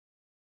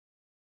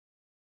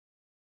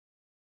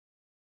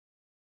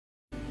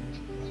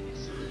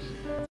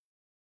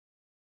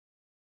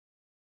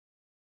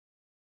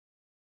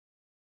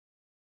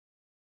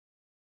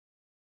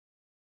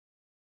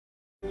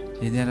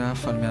Eniara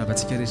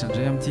falmiarabatsika rehetra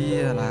indray amin'ity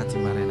lahady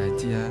maraina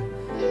ity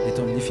eto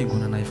amin'ny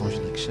fiangonana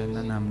évangélique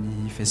chaîne na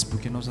amin'ny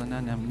Facebook ianao zany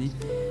any amin'ny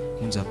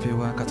onjapeo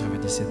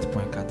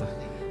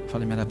 97.4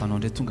 falmiarabanao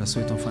ndray tonga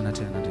soa eto amin'ny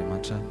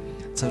fanatrehan'Andriamanitra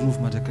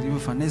tsarovy mandrakariva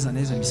fa naiza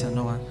misy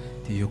anao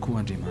dia eo koa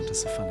Andriamanitra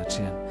sy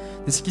fanatrehana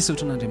dia tsy kisy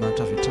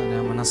ohatran'Andriamanitra avy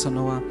hatrany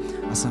manasanao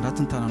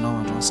asandraty ny tananao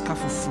andro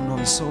sakafo fonao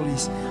isaola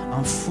izy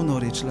amin'ny fonao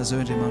rehetra lazao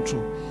Andriamanitra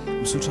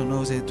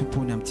misotranao zay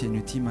tompony amin'ny teny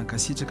ity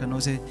mankasitraka anao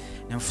zay ny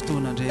amin'ny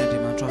fotoana indray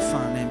Andriamanitra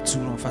ahafahanay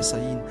mijoro amin'ny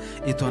fahasahina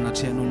eto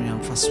anatrehanao ny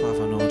amin'ny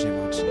fahasoavanao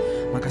Andriamanitra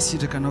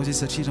mankasitraka anao zay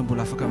satria raha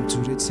mbola afaka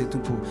mijoro eto zay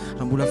tompo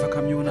raha mbola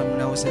afaka miona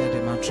aminao zay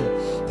Andriamanitra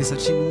dia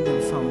satria nohony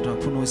amin'ny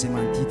famondram-ponao zay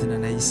manodidina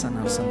anay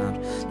isanandro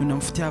isanandro nohony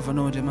amin'ny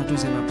fitiavanao Andriamanitra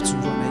zay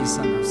mampijoro anay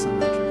isanandro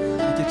isanandro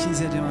ankehitriny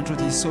zay Andriamanitra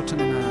dia hisaotra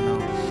ny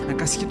anananao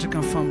ankasitraka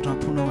amin'ny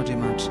famondram-ponao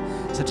Andriamanitra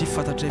satria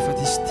fantatray fa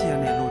tisy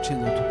tianay loatra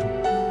ianao tompo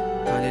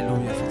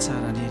Alléluia fa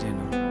tsara indrindra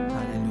ianao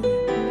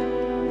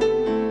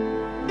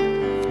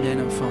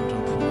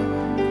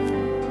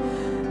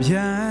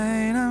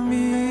Viaina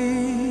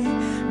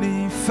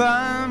ni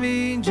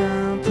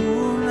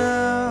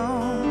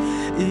famindramponao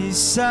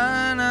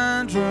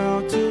isanandro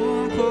ao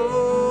tompo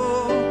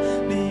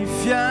ny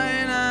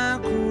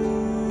fiainako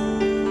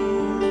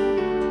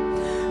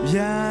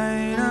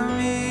viaina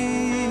ni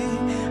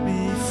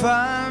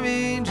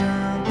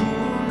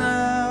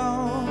famindramponao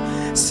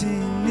sy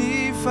ny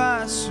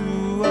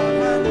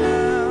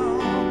fahasoavanao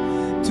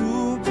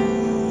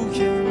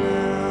tompoky anao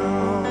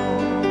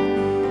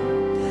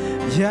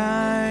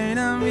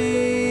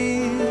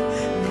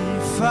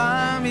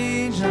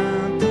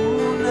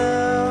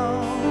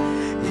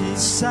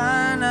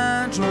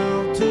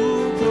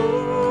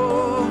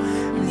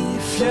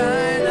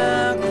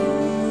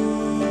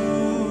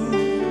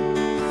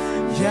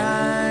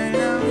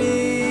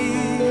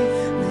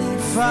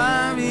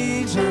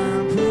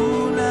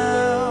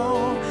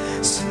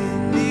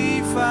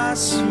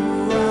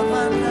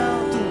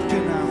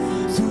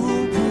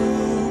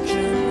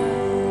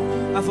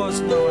A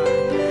voz não há.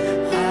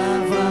 A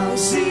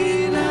voz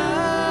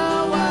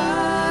não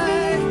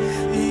há.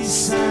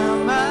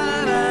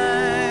 Isamarayda.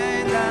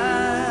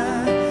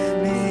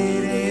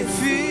 Nire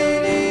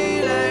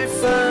fini lai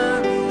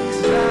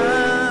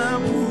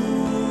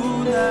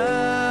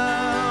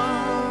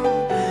famindrampunao.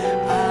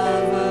 A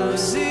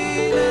voz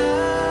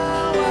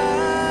não há.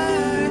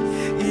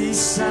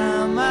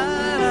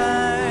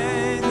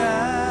 Isamarayda.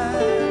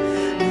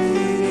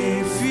 Nire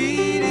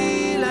fini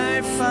lai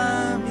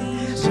famindrampunao.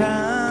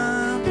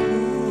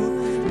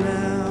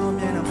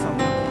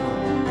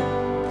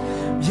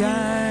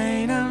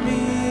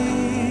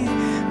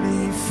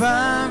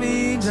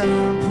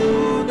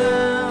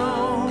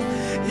 Famindrampunao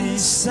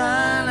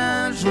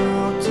isanandro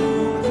ao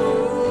tompo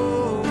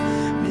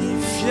ny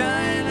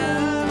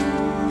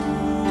fiainako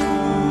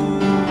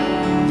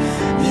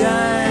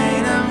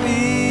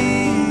viainami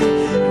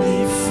ny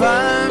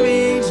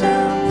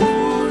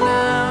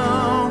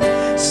famindrampunao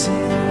sy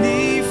ny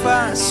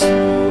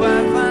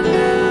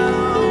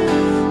fahasoavanao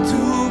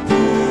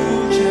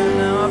tompoky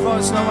anao a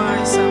voz não há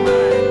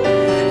Isamarayda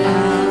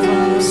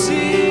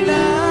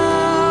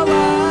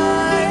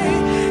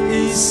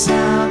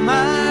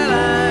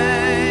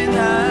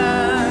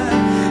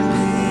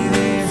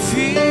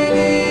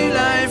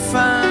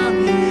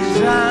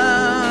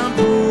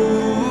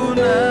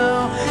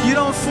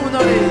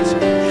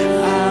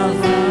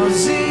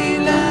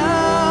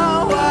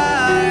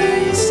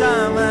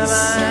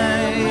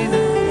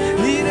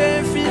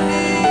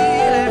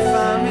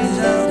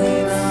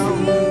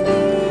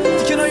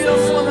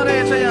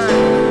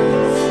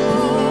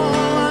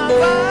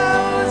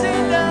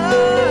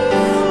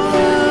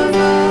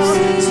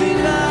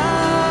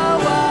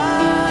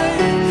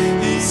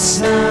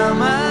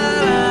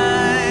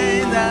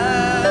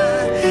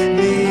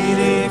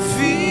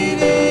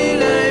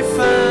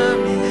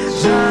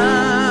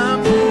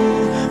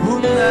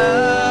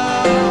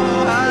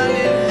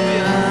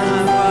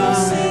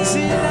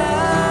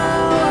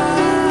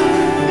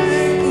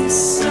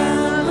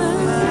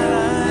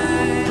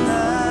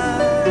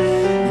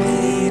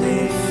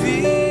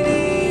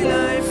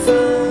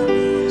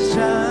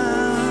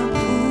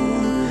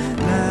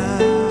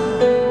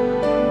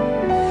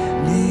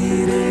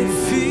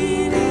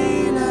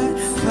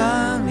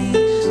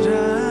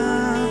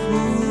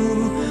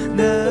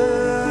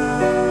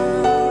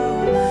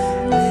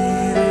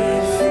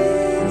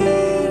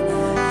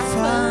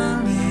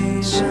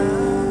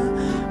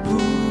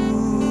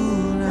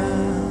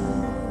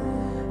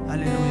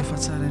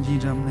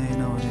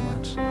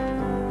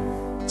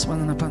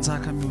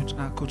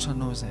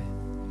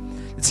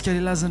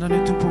Lazandrano e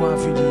tompo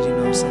avy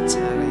indrindrinao sady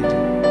tsara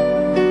indrindra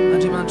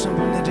Andriamanitra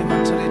ambony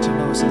Andriamanitra rehetra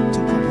anao sady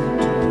tompo ambony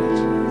tompo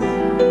rehetra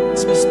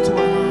tsy misy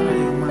toanao raha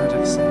eo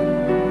mandrakizay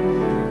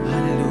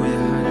Halleluja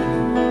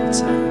halleluja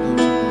tsara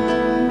loatra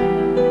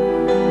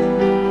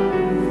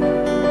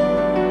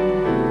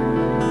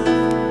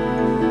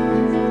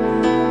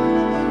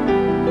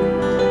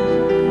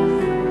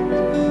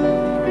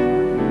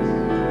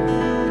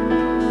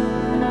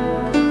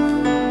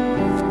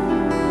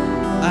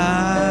I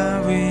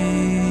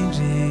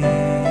will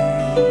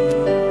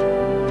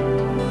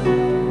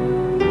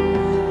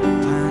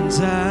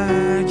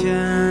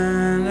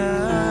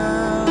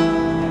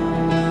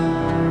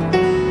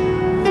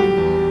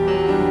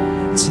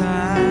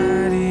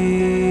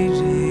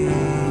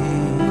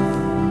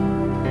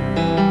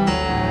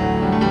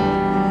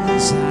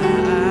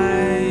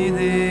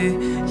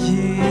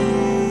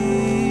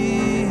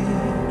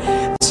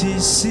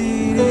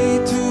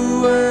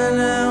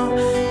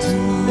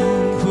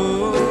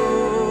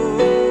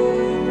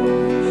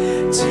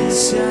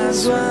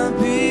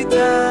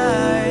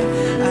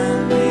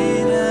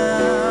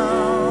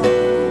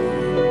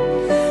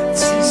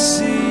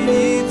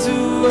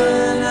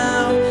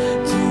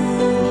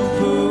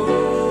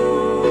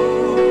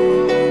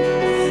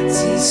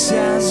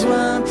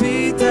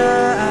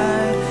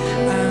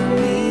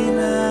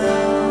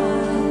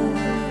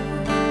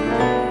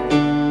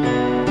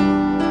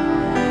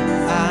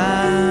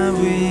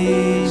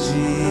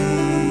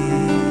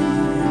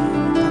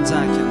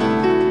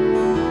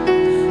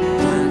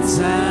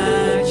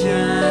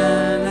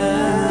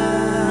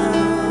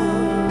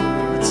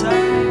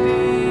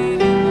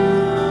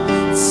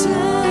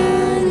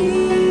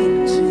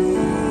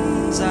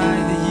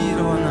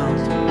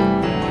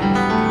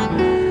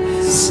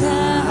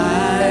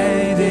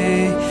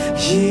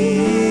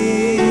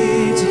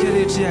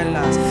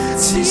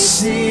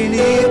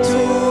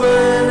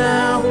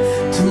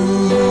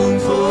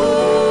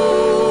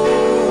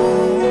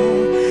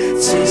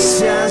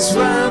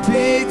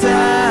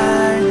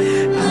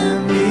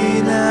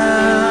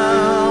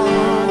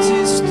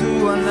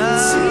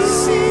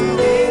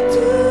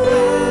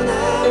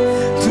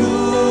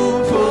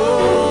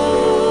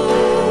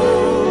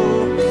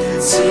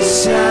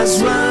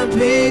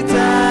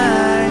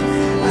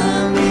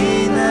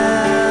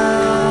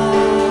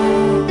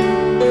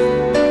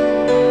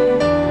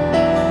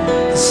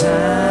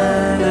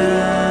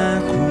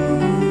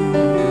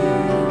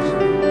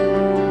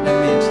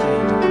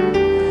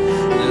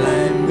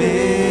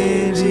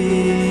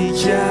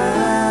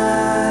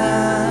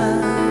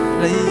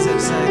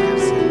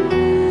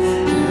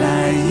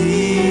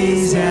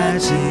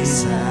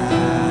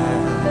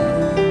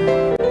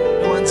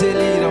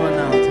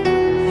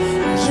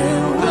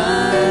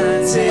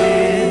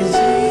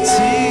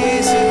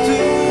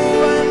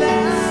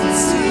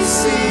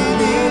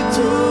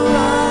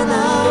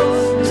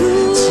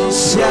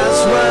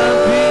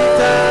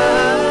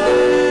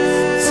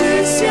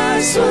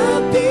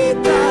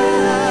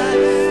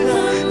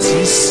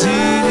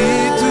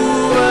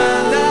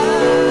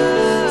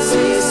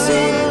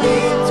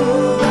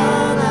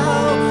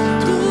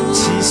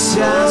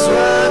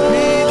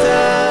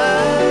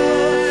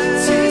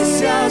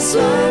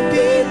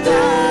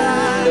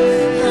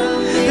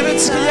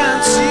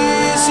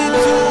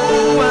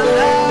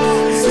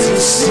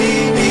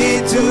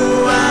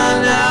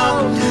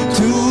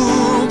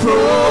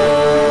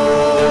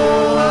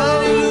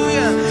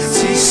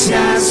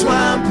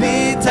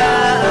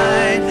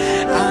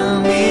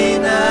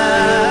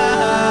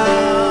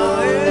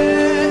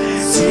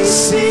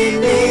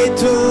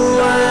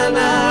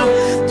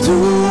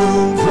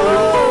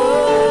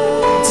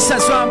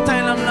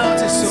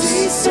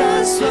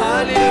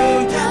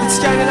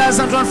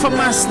From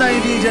my style,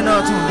 you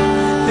know,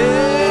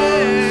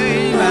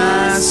 hey,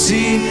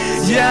 Masiana,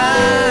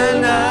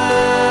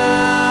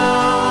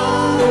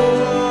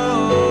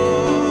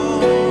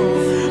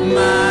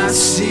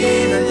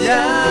 Masiana,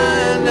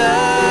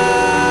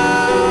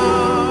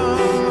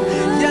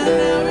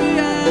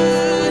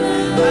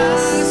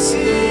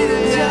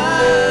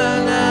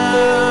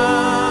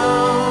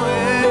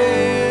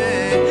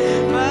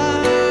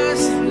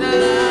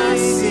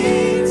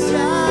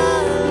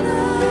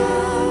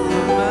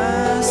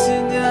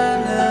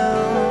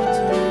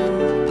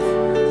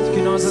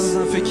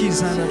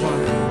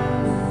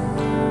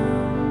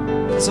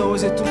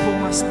 always a two for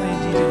master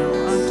indeed, you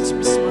know, and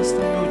Christmas master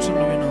no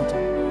children not.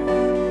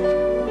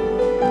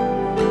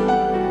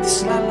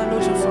 This la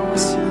loja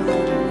pharmacy,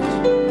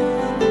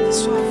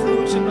 this one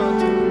fruit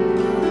not.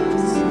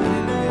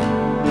 Hallelujah.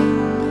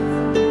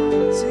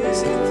 See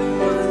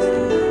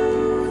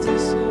to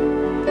this.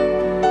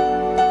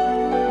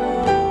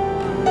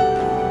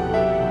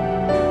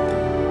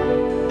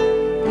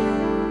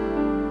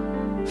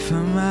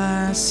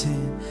 Pharmacy,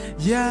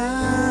 yeah.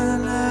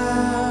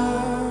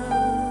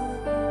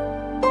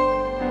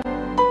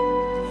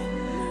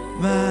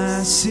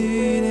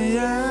 Masiniana,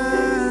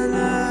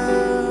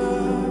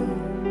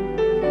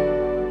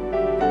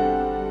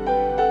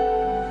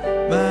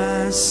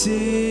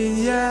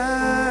 Masiniana,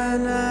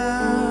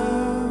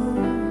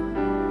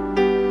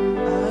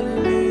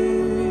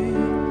 Hallelujah,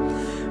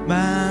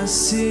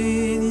 Masiniana.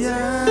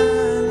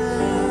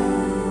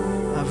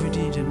 Have you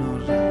did you know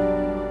that?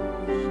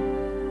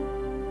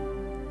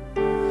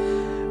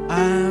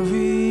 Have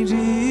you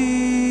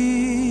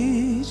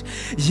did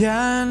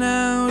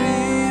Yana?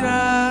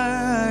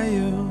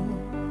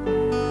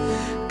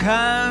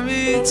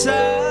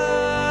 Kamita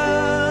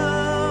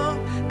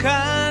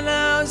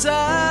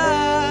Kanazai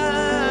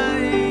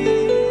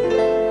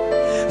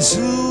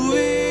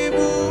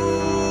Zuibu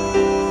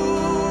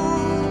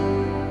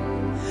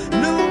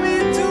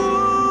Numitu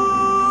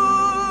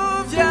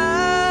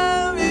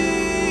Vyamina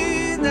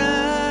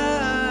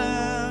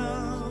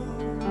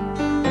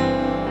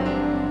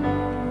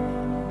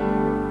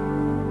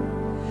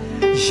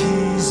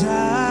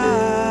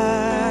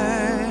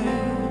Yizai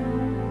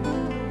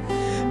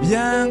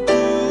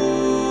Bianco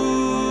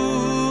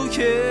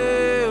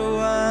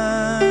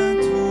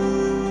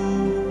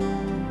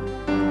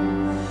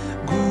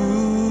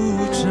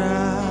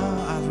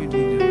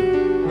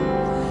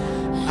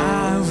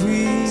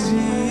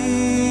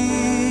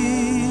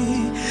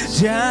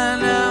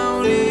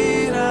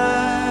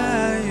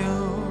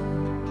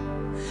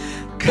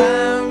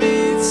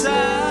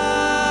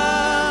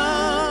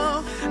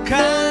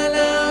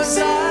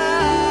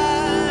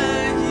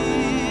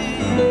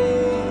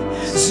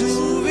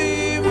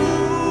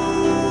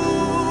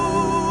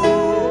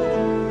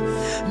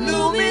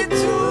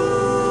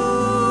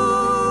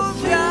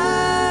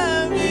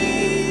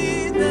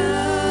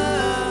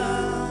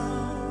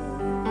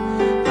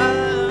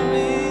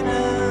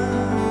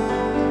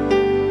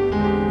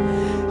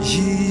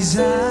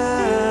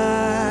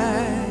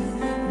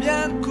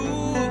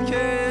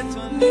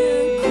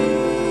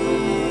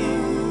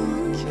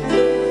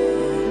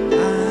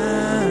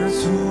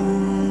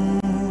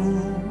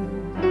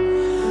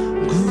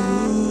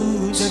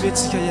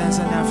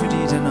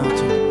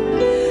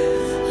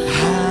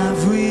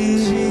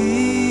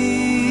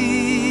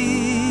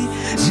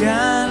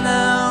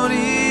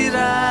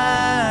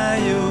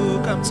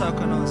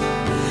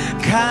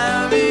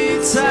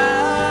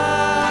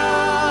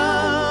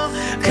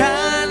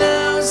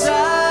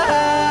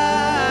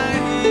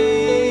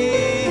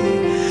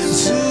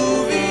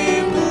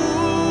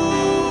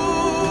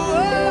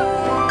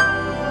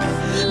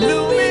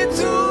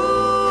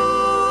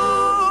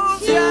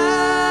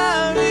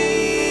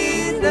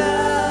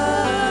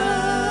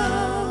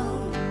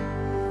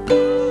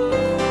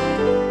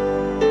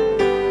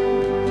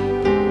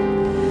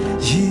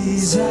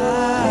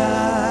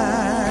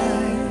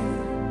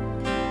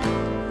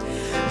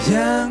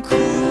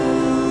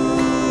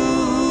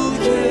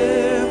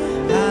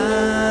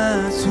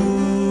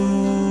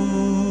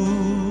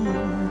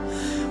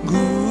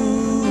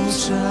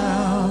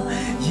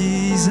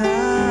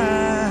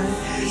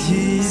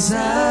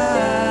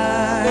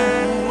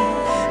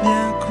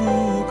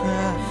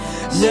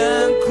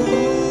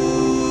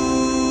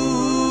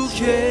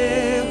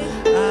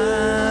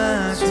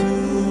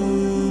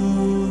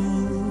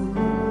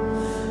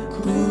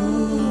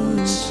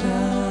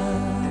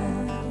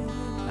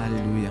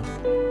Alléluia.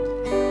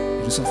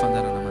 Irosao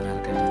fandarana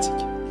manaraka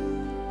iletsika.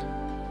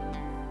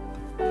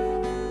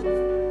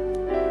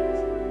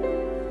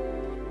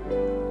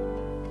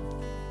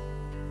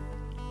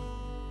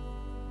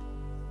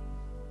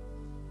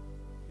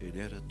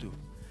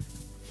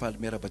 Faly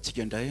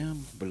miarabantsika indray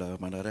mbola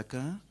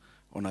manaraka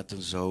ao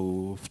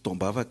anatin'izao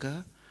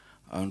fotoam-bavaka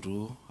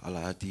andro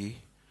alahady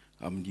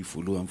amin'ny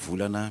voalohan'ny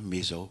volana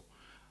May zao.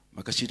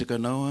 Makasitraka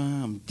anao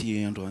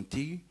amin'ity andro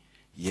anty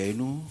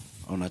iaino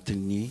ao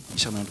anatin'ny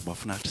isan'andro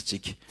mahafinaritra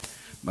antsika.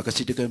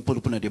 Makasitraka ny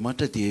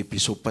Paolompon'Andriamanitra dia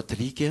Bisop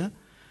Patrick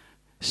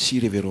sy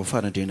Révérend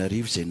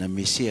Farandrenarivo izay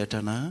nanome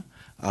sehatra na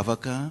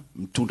afaka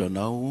mitondra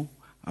anao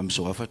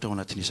amin'izao afatra ao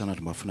anatin'ny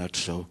isan'andro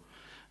mahafinaritra zao.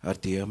 Ary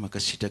dia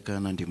makasitraka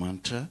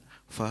n'Andriamanitra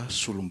fa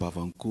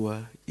solom-bavany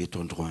koa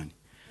eto androany.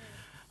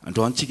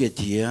 Androantsika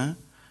dia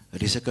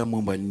resaka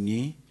momba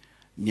ny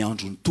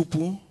andron'ny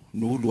tompo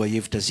no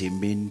lohahevitra izay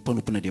men'ny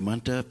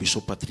mpanompon'Andriamanitra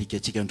Bisop Patrick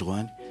atsika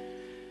androany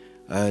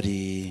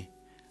ary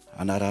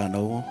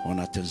anarahanao ao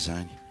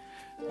anatin'izany.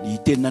 Ny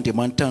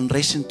tenin'Andriamanitra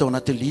niraisiny tao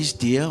anatin'ilay izy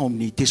dia ao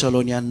amin'ny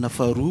Tesalonianina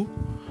faharoa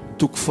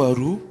toko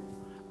faharoa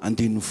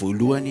andininy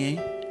voalohany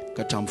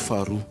ka hatramin'ny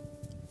faharoa.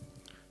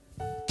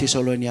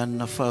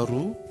 Tesalonianina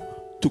faharoa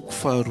toko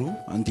faharoa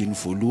andininy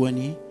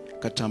voalohany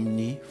ka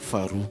hatramin'ny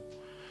faharoa.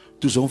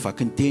 Toy izao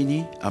mivaky ny teny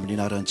amin'ny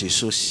anaran'i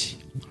Jesosy.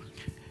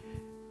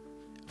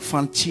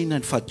 Fantsiana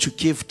ny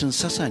fahadiso-kevitry ny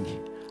sasany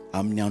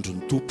amin'ny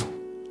andron'ny tompo.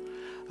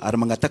 Ary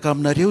magnataka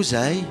aminareo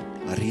zahay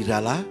ry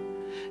rahalahy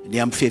ny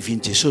amin'ny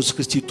fiavian'i Jesosy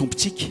Kristy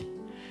tompontsika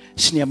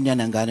sy ny amin'ny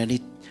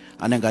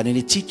ananganany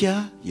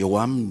antsika eo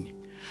aminy,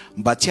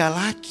 mba tsy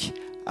halaky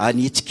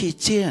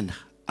hanetsiketsehana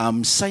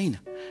amin'ny saina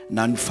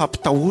na ny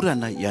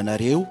fampitahorana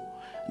ianareo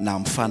na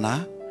amin'ny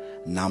fanahy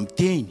na amin'ny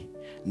teny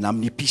na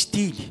amin'ny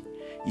epistily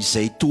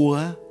izay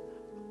toa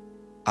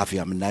avy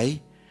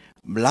aminay,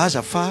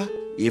 milaza fa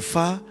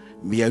efa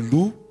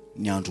mialoha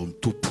ny andron'ny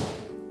tompo.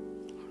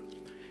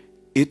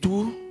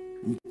 Eto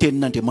ny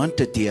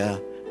tenin'Andriamanitra dia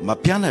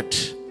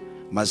mampianatra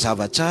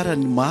mazava tsara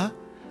ny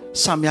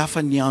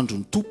samihafa ny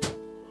andron'ny tompo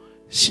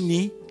sy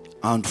ny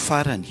andro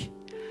farany.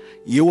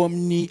 Eo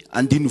amin'ny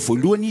andininy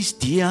voalohany izy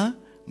dia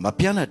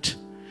mampianatra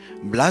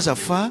milaza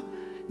fa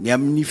ny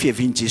amin'ny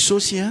fiavian'i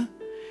Jesosy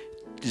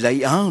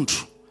ilay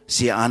andro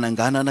izay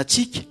ananganana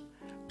antsika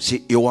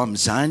izay eo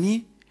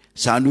amin'izany,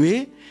 izany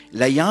hoe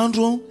ilay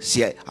andro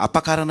izay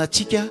ampakarana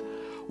antsika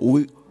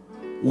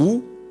ho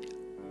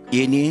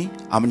eny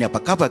amin'ny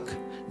habakabaka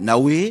na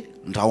hoe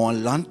ndrao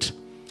any lanitra,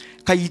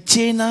 ka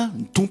hitsena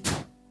ny tompo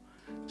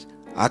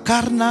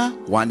akarina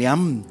ho any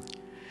aminy.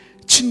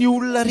 Tsy ny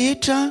olona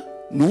rehetra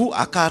no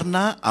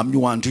akarina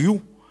amin'io andro io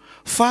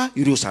fa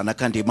ireo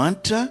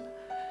zanak'Andriamanitra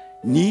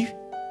ny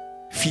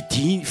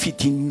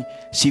fidiny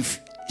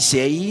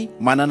izay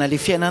manana ilay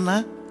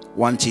fiainana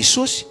ho an'i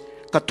Jesosy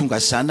ka tonga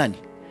zanany,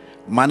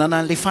 manana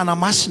an'ilay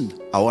fanamasina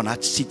ao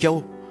anatintsika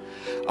ao.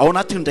 Ao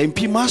anatin'indray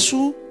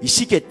mpimaso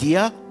isika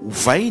dia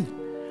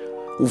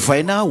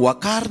hovaina ho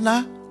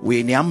akarina ho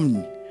eny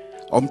aminy.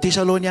 Ao amin'ny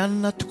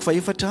Tesalonianina toko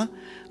faefatra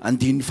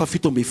andininy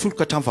fafito ambin'ny folo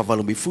ka hatramin'ny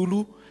fahavalo ambin'ny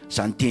folo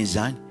izany teny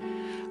izany.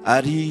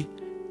 Ary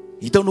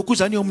hitanao koa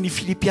izany eo amin'ny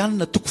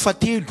Filipianina toko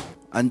fahatelo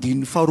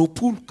andininy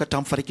faharoapolo ka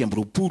hatramin'ny faraika amby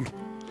roapolo.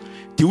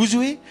 Dia ozy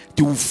hoe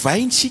dia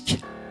hovaina isika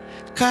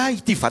ka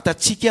ity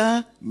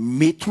vatantsika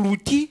mety lo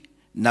ity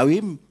na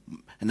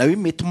hoe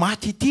mety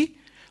maty ity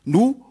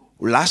no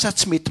lasa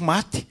tsy mety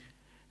maty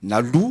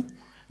na lo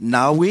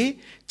na hoe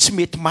tsy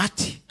mety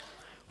maty.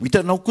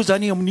 Hitanao koa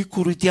izany amin'ny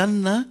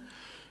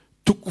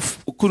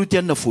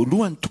Korintianina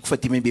voalohany toko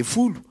fadimy ambin'ny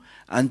folo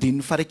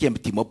andininy faraika amby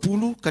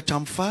dimapolo ka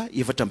hatramin'ny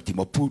fahaefatra amby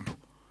dimapolo.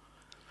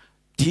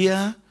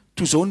 Dia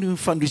toy izao ny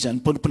fanorizan'ny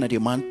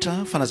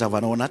mpanompon'Andriamanitra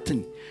fanazavana ao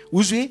anatiny.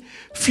 Ozy hoe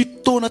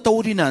fitoana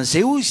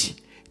taorianan'izay ozy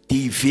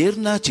dia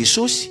hiverina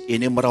Jesosy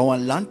eny amin'ny raha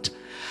any lanitra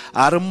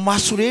ary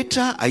maso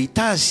rehetra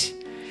ahita azy,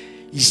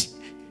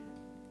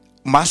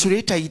 maso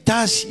rehetra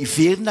ahita azy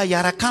hiverina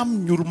hiaraka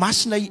amin'ny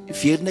olo-masina,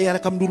 hiverina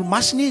hiaraka amin'ny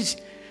olo-masina izy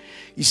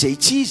izay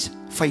tsy iza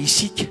fa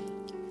isika.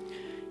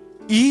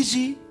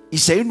 Izy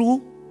izay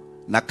no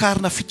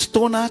nakarina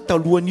fitotoana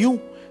talohan'io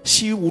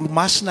sy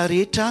olo-masina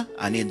rehetra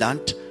any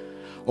an-danitra.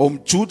 Ao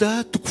amin'ny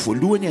Joda toko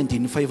voalohany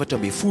andininy fahaefatra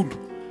ambin'ny folo,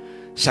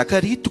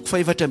 Zakaria toko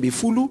fahaefatra ambin'ny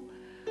folo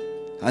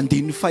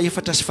andininy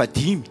fahaefatra sy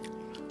fadimy,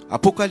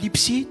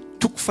 Apokalipsy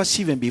toko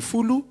fahasivy ambin'ny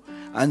folo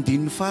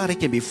andininy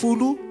faharaika ambin'ny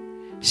folo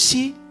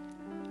sy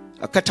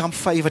ka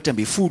hatramin'ny fahaefatra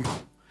ambin'ny folo.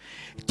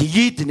 Dia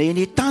hidina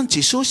eny an-tany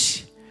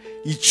Jesosy,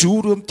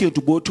 hijoro eo amin'ny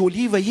tendrombohitra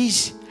Oliva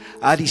izy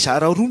ary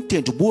izara roa ny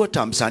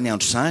tendrombohitra amin'izany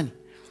andro izany.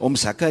 Ao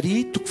amin'ny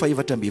Zakaria toko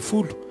fahaefatra ambin'ny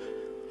folo.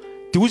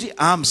 Dia ozy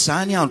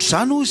amin'izany andro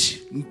izany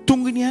ozy ny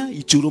tongony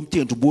hijoro amin'ny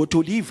tendrombohitra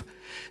Oliva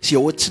izay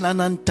ao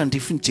antsinanany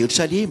tandrifin'ny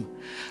Jerosalema,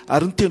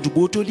 ary ny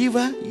tendrombohitra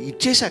Oliva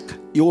hitresaka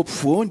eo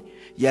ampovoany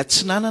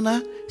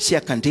hiatsinanana sy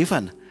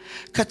hakandrefana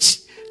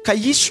ka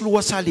hisy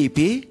lohasaha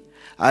lehibe.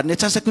 Ary ny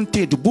atsasaky ny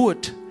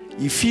tendrombohitra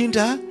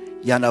ifindra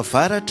iana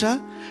varatra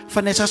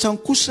fa ny asasany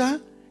kosa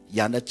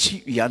iana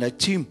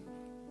atsimo.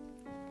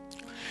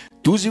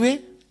 Dozy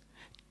hoe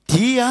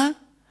dia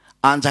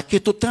anjaka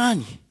eto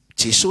tany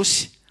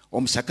Jesosy ao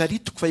amin'ny Zakaria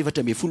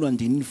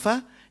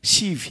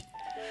 4:7.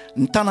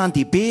 Ny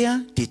tanan-dehibe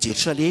dia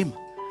Jerosalema.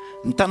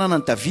 Ny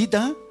tanànan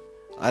Davida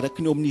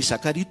araka ny ao amin'ny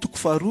Zakaria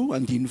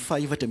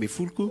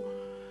 2:5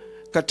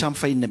 ka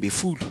hatramin'ny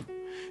 5:20.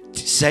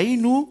 Zay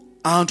no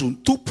andron'ny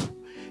tompo.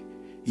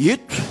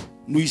 Eto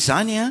noho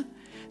izany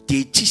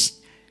dia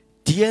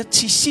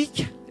tsy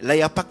isika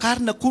ilay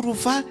ampakarina akory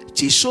fa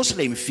Jesosy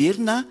ilay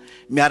miverina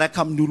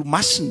miaraka amin'ny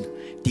olo-masina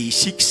dia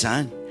isika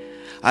izany.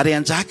 Ary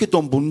anjaka eto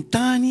ambonin'ny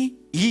tany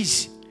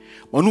izy.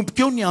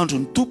 Manomboka eo ny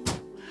andron'ny tompo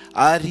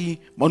ary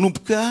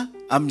manomboka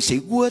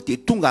amin'izay koa dia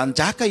tonga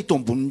anjaka eto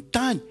ambonin'ny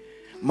tany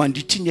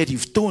mandritry ny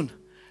arivo-taona.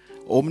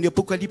 Ao amin'ny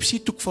Apokalipsy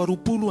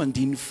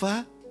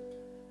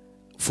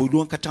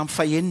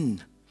 2:1-9.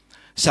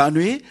 Zany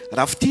hoe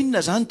raha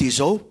fitinina zany dia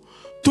zao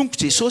tonga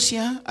Jesosy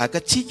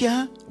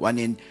akatsika ho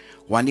any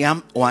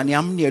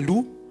amin'ny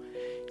aloha.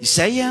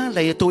 Izay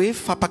ilay atao hoe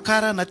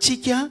fampakarana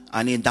atsika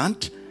any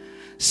an-danitra.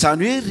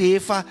 Zany hoe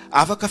rehefa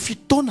afaka 7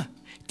 taona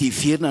dia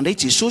verina indray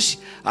Jesosy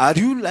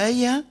ary io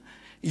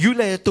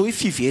lay atao hoe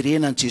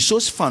fiverenan'i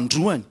Jesosy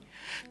fandroany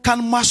ka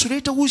ny maso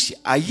rehetra ozy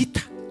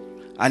ahita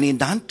any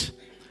an-danitra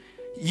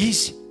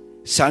izy.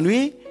 Zany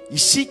hoe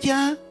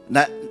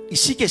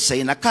isika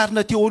izay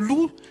nakarina teo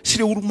aloha sy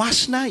ireo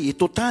olo-masina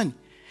eto tany.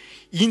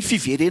 Iny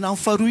fiverenan'ny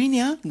faharoa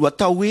iny no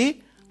atao hoe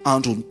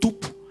andron'ny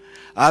tompo.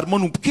 Ary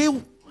manomboka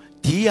eo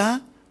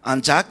dia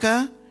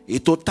anjaka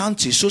eto tany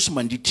Jesosy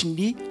mandritry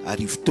ny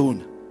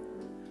arivo-taona.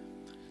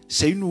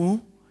 Zay no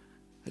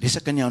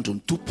resaka ny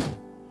andron'ny tompo.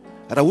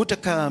 Raha ohatra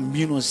ka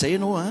mino an'izay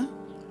ianao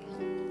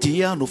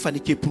dia no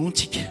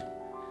fanekemponontsika.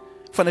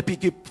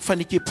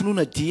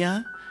 Fanekemponona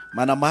dia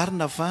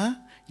manamarina fa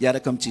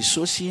hiaraka amin'ny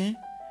Jesosy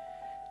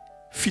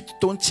 7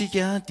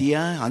 taontsika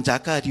dia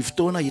anjaka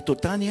arivo-taona eto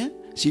tany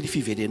sy ny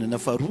fiverenana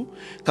faharoa.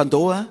 Ka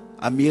andao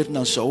amerina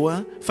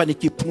an'izao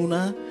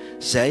fanekemponona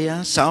zay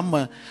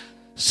samy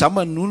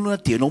manonona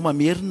dia anao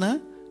mamerina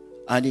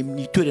any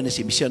amin'ny toerana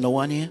izay misy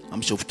anao any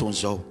amin'izao fotoana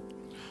izao.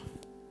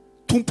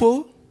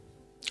 Tompo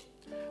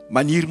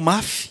maniry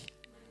mafy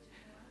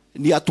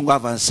ny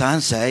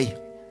atongavan'izany zahay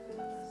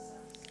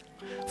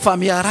fa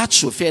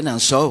miaratsy zao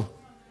fiainan'izao.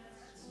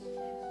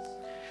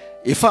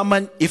 Efa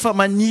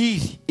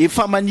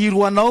maniry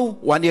ho anao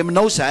ho any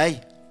aminao zahay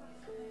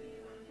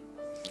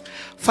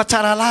fa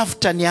tsara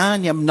lavitra ny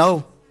any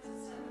aminao.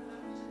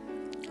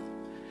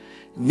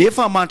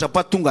 Nefa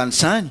mandra-pahatonga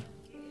an'izany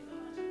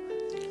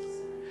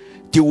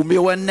dia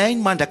omeo anay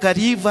ny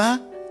mandrakariva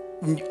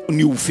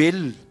ny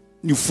ovelona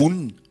ny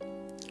vonina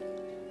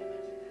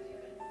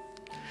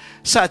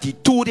sady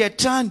tory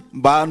hatrany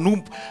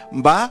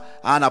mba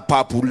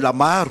hanababa olona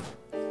maro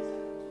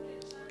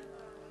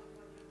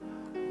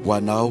ho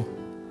anao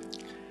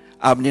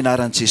amin'ny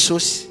anaran'i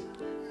Jesosy.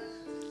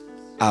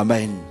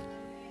 Amen.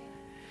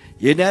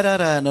 Eny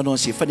raha nanao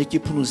an'izay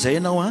fanekemponona izay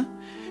ianao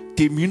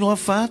dia mino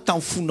fa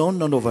tamin'ny fonao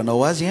no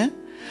nanaovanao azy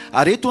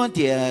ary eto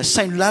dia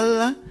saino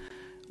lalina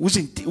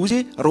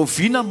ozy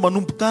roviana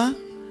manomboka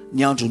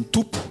ny andron'ny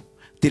tompo.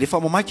 Dia rehefa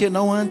mamaky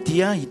ianao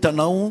dia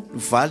hitanao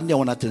valiny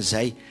ao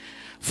anatin'izay.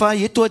 Fa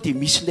eto dia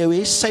misy ilay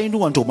hoe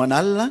saino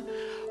andromanalina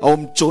ao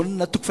amin'ny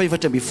Jaona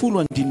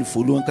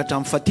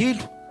 5:1-7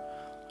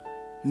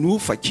 no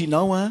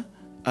vakianao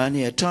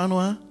any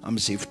an-trano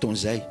amin'izay fotoana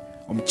izay.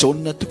 Amin'ny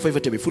Jaona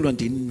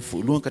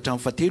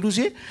 5:1-7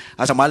 izy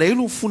aza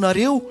malahelo ny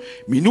fonareo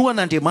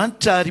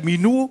minoan'Andriamanitra ary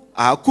mino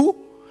ako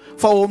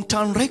fa ao amin'ny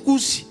trano raiko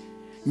ozy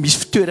misy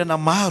fitoerana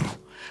maro.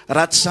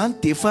 Raha tsy izany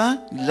dia efa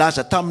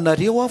nilaza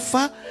taminareo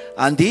fa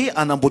andeha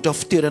anamboatra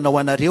fitoerana ho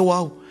anareo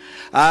aho.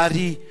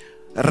 Ary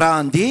raha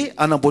andeha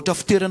anamboatra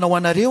fitoerana ho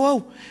anareo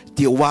aho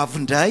dia ho avy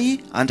indray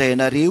andray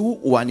anareo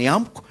ho any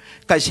amiko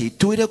ka izay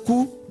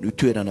toerako no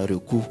toeranareo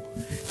koa.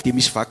 Dia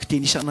misy vaky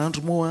teny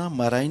isan'andro moa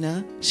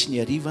maraina sy ny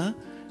hariva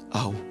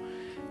ao.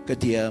 Ka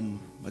dia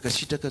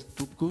makasitraka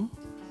tompoko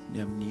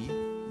ny amin'ny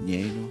ny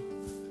aino.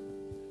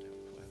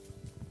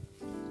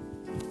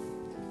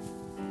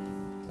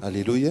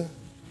 Alleluia.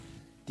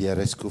 Dia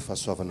raisiko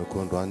fahasoavana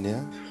koa androany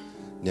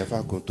ny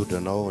afahako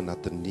mitondranao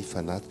anatin'ny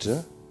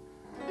fanatitra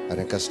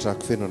ary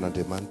ankasitrako feno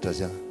an'Andriamanitra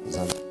azy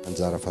zany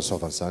anjara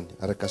fahasoavana izany.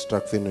 Ary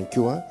ankasitrako feno ihany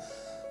koa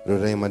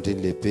ireo ray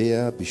aman-dreny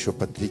lehibe Bishop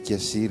Patrick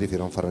sy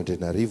Révérend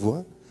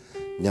Farandrenarivo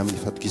ny amin'ny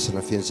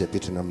fatokisana feno izay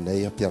apetrana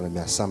aminay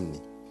mpiara-miasa aminy.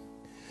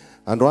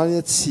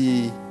 Androany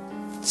tsy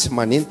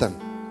manentana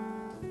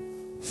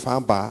fa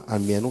mba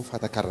amianao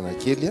fatakarana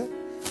kely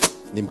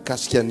ny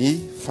mikasika ny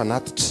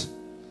fanatitra.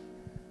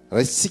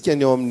 Raha isika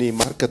ny ao amin'ny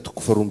marika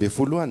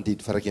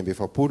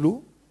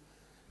 2:2-7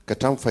 ka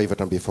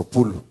hatramin'ny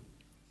 5:7.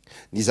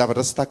 Ny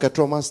zavatra tsy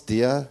takatra ao azy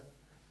dia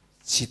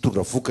tsy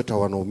hitondra vokatra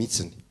ho anao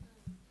mihitsiny.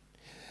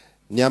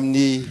 Ny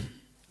amin'ny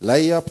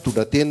lay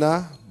mpitondra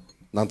tena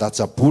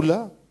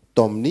nandatsabola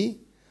tao amin'ny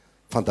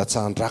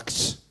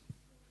fandatsahan-drakitra.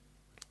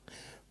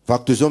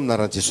 Vako toy izao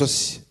minaran'i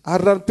Jesosy.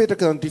 Ary raha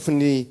nipetraka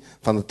nandrifin'ny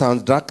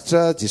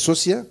fandatsahan-drakitra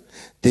Jesosy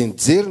dia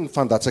nijery ny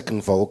fandatsaky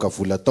ny vahoaka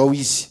vola tao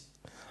izy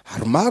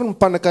ary maro ny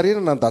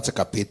mpanan-karena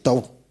nandatsaka be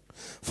tao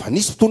fa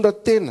nisy mpitondra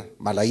tena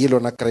malahelo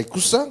anankiray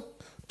kosa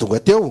tonga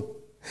teo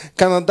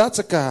ka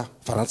nandatsaka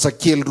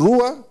varantsakely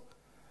roa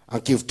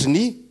ankevitry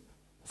ny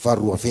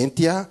varoa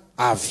venty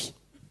avy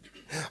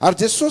ary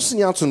Jesosy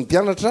niantso ny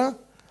mpianatra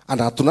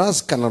anatona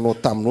azy ka nanao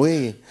taminy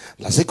hoe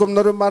lazaiko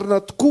aminareo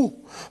marina tokoa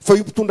fa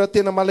io mpitondra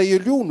tena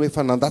malahelo io no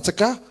efa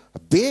nandatsaka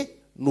be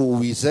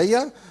no izay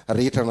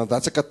rehetra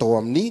nandatsaka tao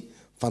amin'ny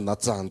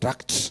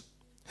fandatsahan-drakitra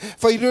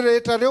fa ireo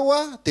rehetra reo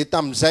dia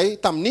tamin'izay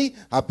tamin'ny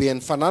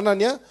habean'ny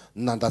fananany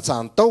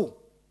nandatsahany tao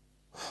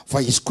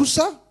fa izy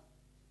kosa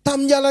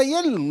tamin'ny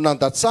alahelo no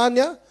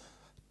nandatsahany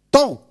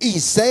tao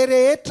izay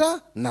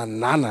rehetra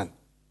nananany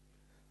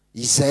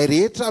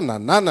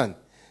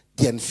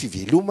dia ny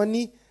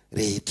fivelomany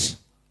rehetra.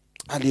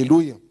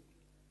 Alleluia.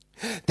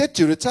 Teto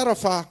jereo tsara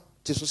fa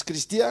Jesosy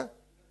Kristy dia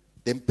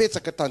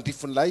mipetsaka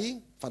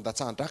tandrifon'ilay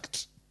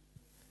fandatsahan-drakitra.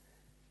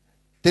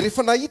 Dia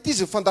rehefa nahita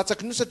izy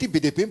fandatsaka n'io satria be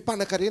dia be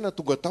mmpanan-karena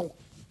tonga tao.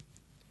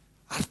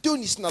 Ary teo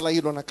nisy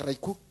nalahelo anankiray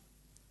koa.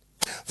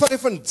 Fa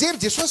rehefa nijery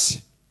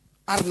Jesosy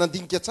ary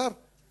nandinika tsara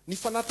ny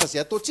fanatitra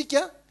izay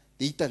ataontsika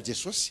dia hitan'i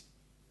Jesosy.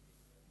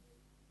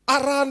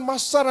 Arahany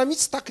maso tsara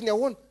mihitsy taky ny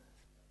ahoana.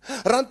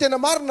 Raha ny tena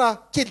marina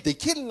kely dia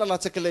kely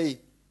nalatsaka ilay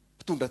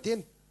mpitondra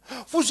tena.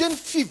 Fo zay ny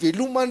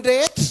fivelomany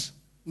rehetra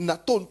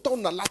nataony tao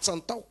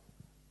nalatsany tao.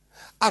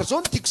 Ary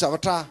zao no tiako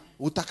zavatra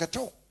ho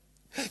takatrao.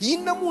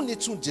 Inona moa ny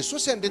antsony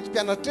Jesosy an'ireto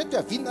mpianatra reto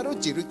avinareo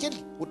jereo kely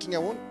ohatry ny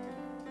ahoana.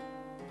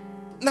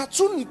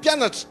 Natsony ny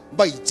mpianatra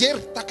mba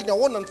hijery taky ny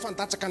ahoana ny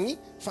fandatsaka ny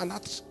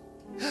fanatitra.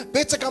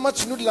 Betsaka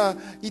mantsy ny olona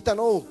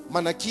hitanao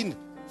manakina.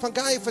 Fa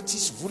nga efa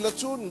tsisy vola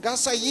tsony, nga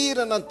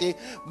sahirana dia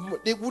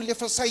olona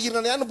efa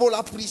sahirana ihany mbola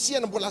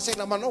aprisihana, mbola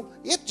asaina manao.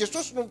 Eto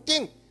Jesosy no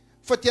miteny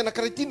fa ty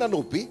anankiray ty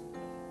nanao be.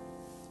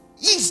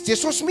 Izy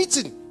Jesosy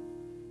mihitsiny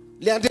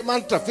le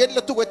Andriamanitra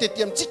velona tonga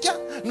tetỳ amintsika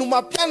no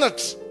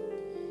mampianatra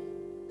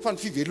fa ny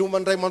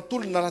fivelomany ray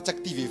manontolo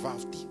nalatsaky ty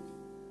vehivavy ty.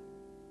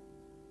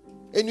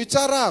 Eny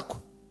tsara ako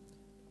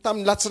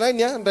tamin'ny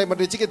latsinainy ny ray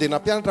aman-drentsika dia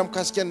nampianatra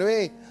mikasika ny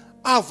hoe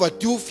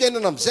avadio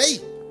fiainana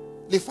amin'izay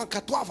le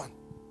fankatoavana.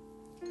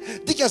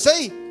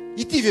 Dikan'izay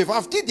ity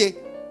vehivavy ty dia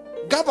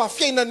ngamba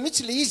fiainany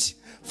mihitsy le izy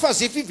fa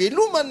zay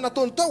fivelomany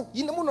nataony tao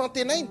inona moa no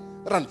antenainy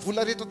raha ny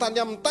vola rehetra tany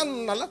amin'ny tany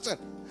no nalatsany.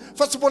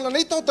 Fa tsy mbola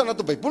nahita ao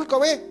tanaty baiboly ka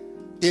hoe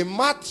dia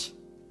maty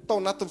tao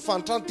anatin'ny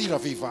fanitrano ty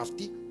raha vehivavy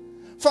ty.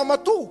 Fa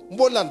matoa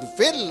mbola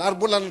velona ary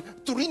mbola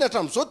toriana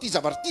hatramin'izao ty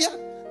zavatra ty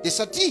dia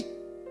satria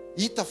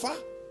hita fa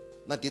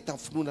nandeha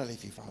tamin'ny finoana ilay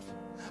vehivavy.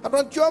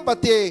 Androany keo mba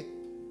te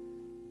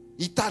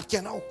hitarika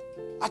anao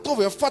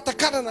ataovy amin'ny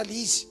fatakarana le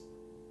izy.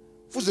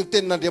 Foziny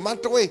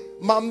tenin'Andriamanitra hoe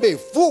manome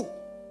vo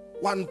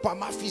ho an'ny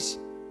mpamafy izy.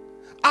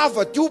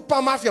 Avadio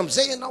mpamafy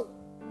amin'izay ianao.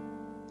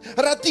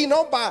 Raha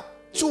tianao mba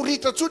tsy ho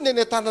ritra tsony eny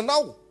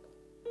an-tananao,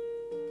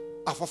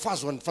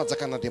 afafazo an'ny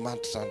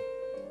fanjakan'Andriamanitra zany.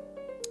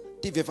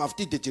 Ty vehivavy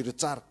ty dia jereo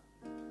tsara.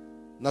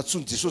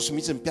 Natsony Jesosy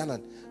mihitsy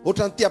mpianany.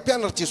 Ohatrany ty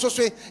ampianatra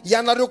Jesosy hoe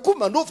ianareo koa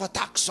manova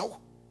tahaka izao.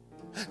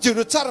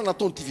 Jereo tsara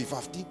nataony ty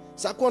vehivavy ty.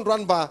 Za koa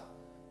androany mba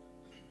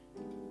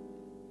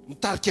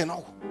mitarika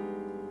anao.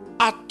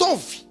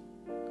 Ataovy.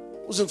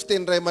 Ozy ny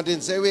fiteny ray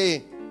aman-dreny zay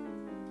hoe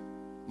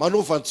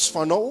manova ny tsy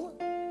fanao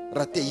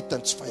raha te hita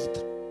ny tsy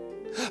fahita.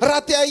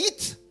 Raha te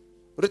hahita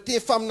re te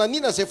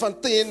faminanina zay efa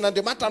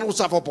nitenin'Andriamanitra hanao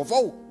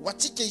zava-baovao ho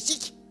atsika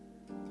isika.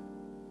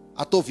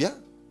 Ataovy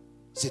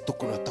zay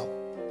tokony atao.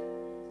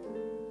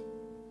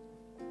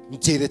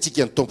 Mijery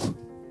atsika ny tompo.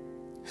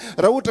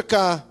 Raha ohatra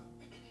ka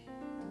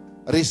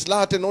resy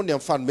lahatra ianao ny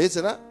amin'ny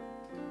fanomezana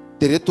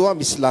dia reto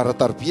misy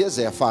laharan-tarobia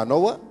zay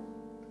ahafahanao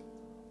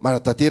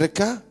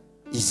manatanteraka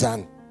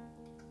izany.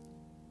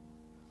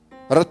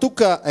 Raha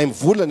toka haimy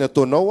volany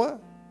ataonao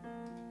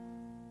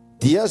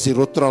dia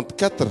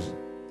 034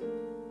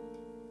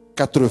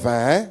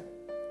 81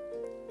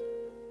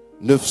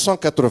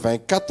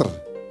 984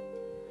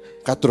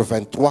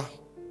 83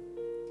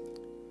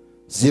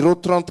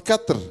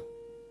 034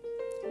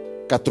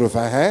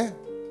 81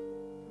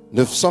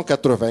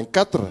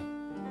 984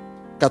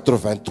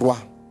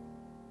 83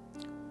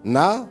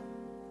 na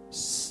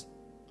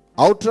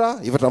aotra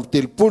efatra amby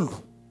telopolo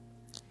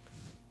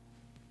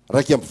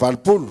raiky amby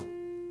valopolo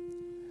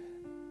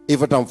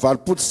efatra amby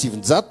valopolo sy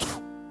sivinjato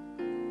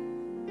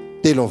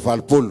telo amby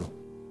valopolo.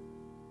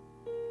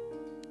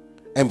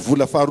 Amby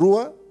vola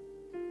faharoa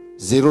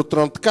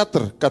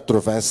 034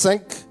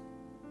 85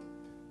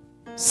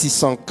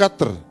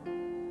 604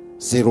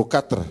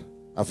 04.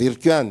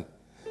 Averiko ihany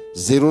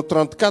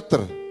 034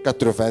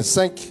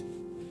 85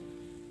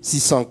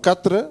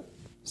 604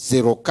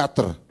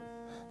 04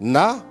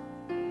 na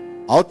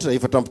aotra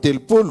efatra amby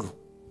telopolo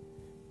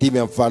dimy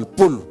amby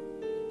valopolo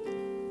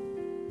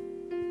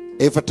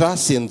efatra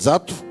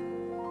senjato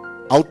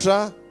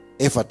aotra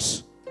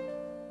efatra.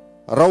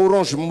 Raha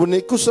Orange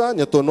Money kosa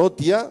ny ataonao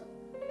dia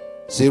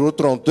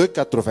 032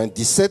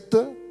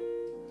 97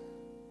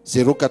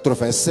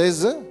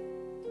 096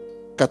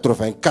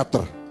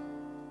 84.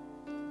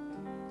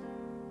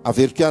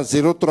 Averiko ihany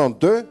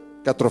 032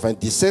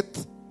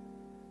 97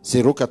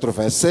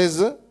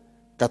 096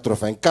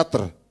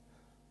 84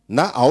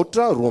 na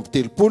aotra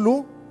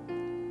 2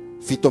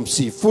 fito amby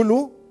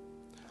sivifolo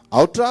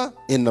aotra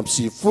enina amby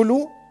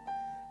sivifolo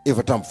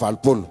efatra amby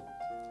valopolo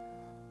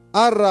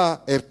ary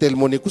raha airtel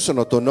money kosa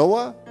no ataonao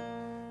a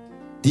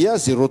dia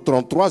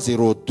 033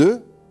 02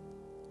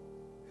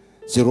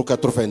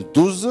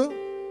 092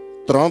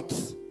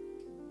 30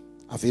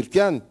 averiko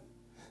ihany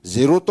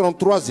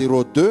 033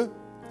 02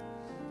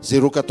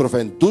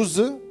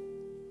 092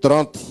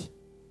 30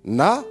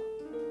 na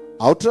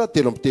aotra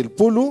 3 amby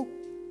telopolo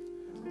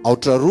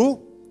aotra 2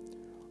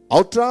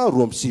 aotra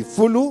 2 amby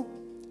sivifolo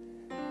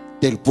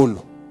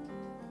telopolo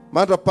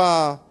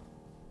mandrapa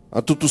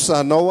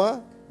antotosanao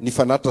a ny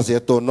fanatra zay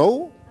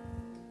ataonao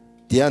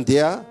dia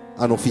andeha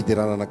anao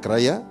fiderana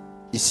anankiray a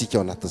isika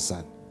ao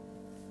anatin'izany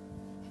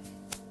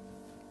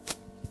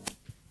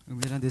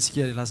mila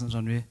andesika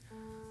lazan'izany hoe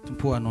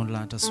tompo anao ny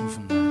lanitra sy ny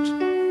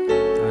voninahitra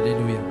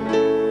alleluia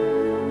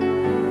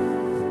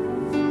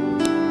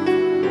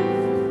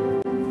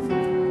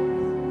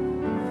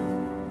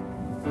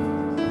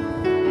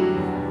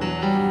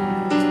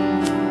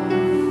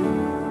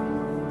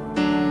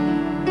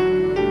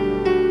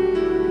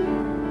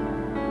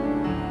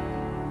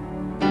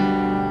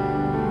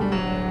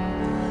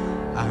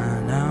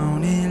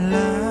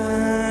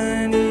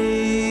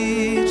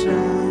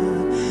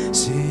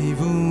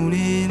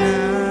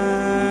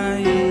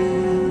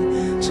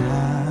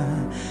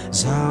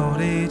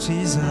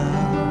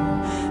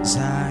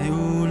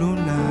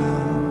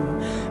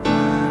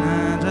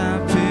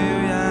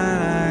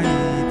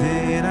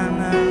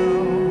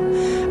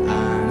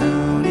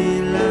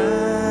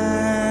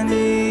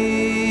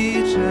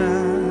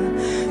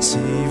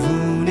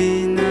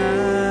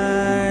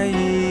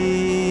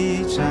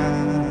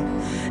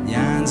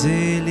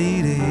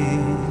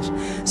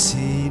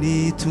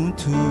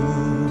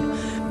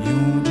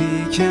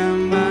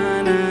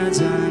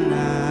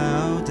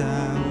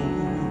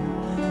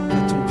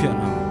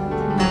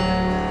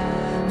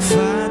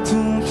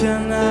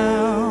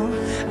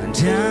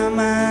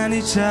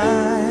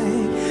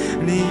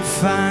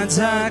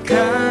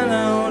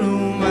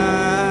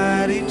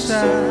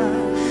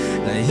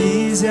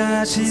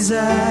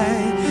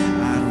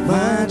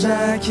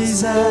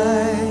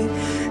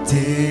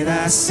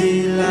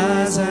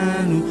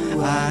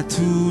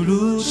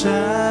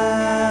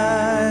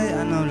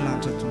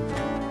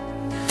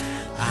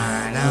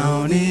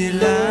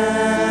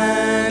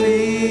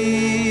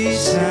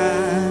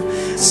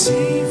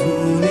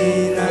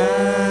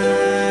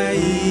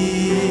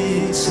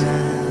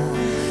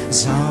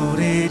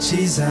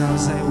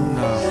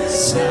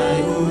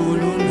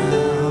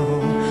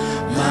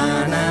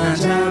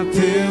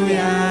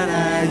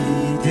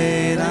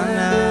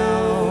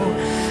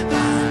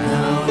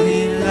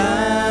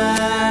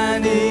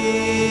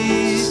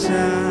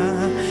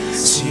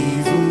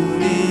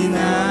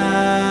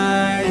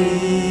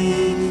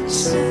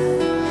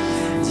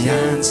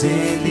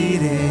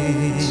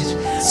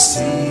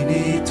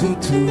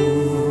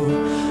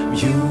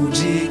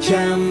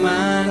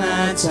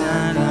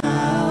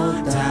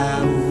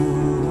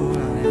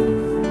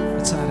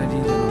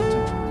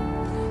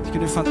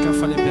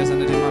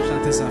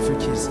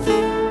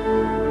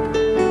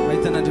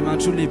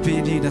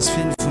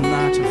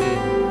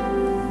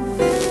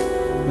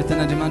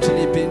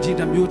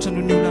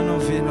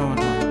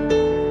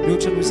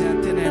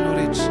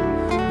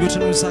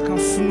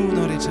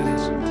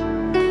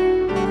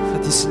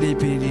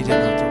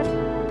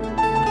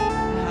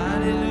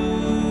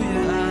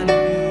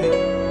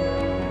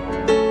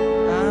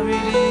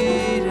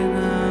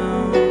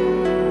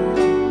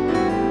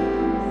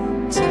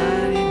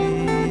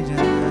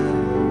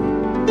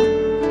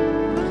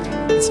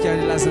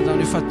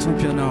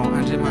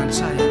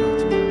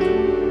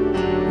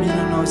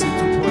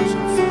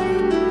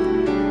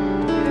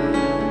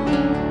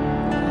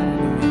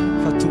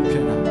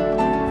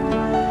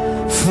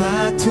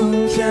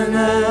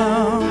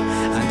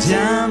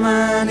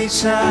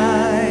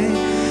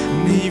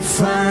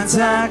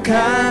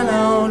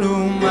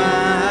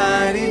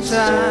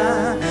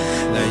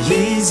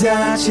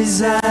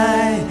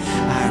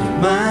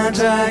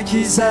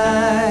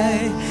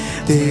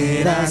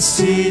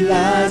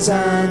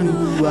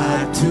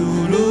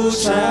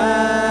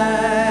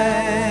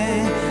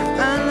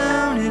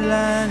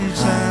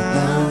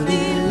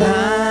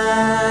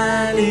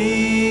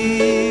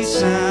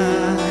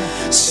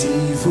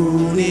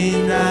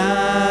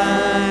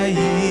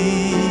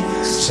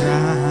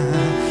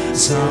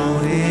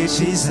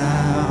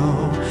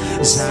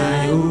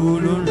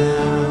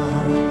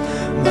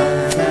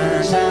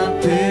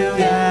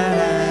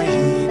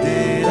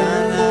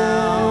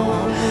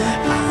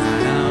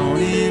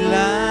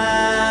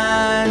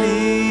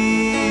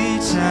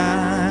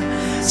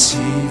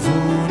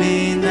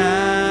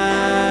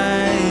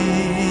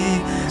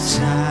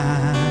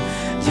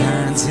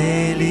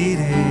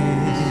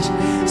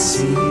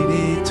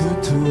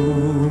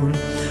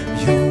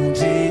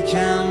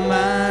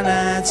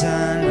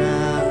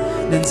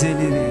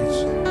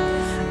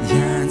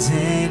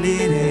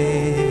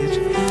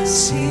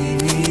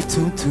Sini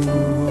tutu,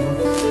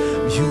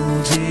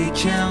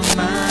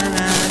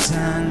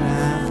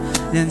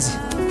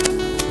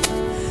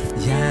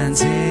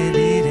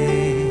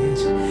 Yanzelire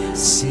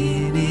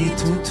sini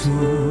tutu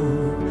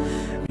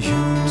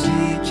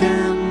yundika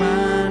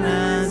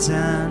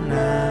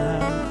manazana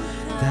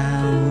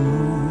tau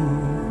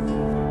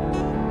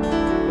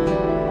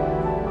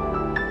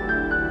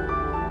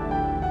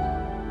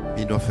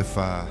mino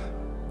fefa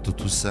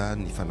totosa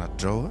ny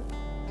fanadrao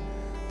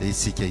dia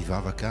isika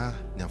hivavaka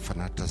ny amin'ny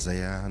fanatra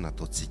zay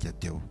nataontsika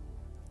teo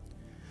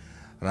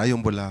raha io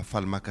mbola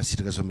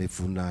falimakasitraka zao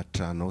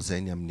mevonahitra anao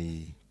zay ny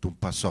amin'ny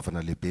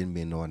tompo-pahasoavana lehibe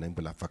menao anay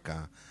mbola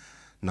afaka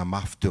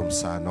namafy teo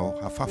amin'ny sahanao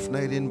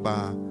afafinay ireny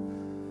mba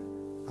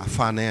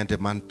afahanay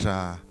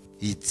Andriamanitra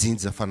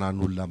hijinja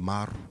fanan'olona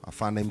maro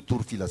afahanay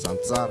mitory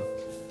filazantsara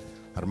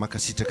ary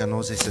makasitraka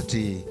anao zay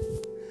satria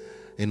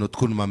enao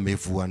tokoa no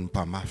mamevoan'ny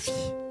mpamafy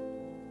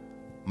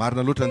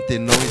marina loatra ny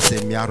teninao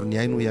izay miaro ny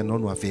aino ianao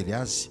no avery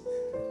azy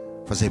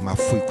fa zay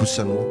mahafoy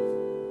kosa no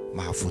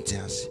mahavonjy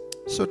azy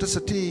sotra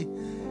satria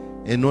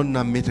enao no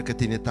nametraka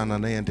teny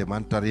an-tananay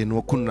Andriamanitra ary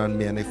enao koa no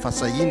nanome anay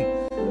fasahiny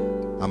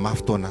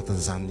amafy tao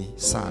anatin'izany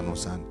sahanao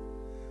zany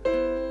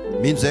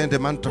mino zay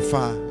Andriamanitra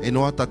fa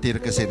enao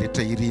atateraka izay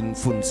rehetra irin'ny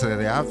foniny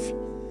tsirairay avy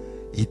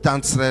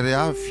hitany tsirairay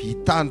avy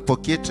hitany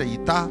poketra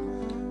hita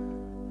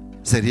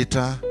izay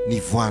rehetra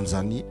nivoany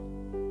zany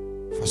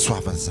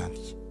fahasoavana zany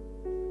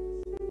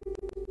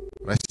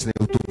raisinay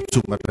ho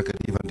tombontsoa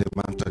matrakariva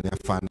Andriamanitra ny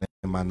ahafahanay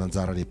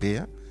mananjara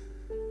lehibe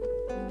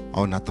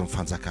ao anatin'ny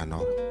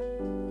fanjakanao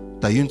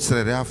da io ny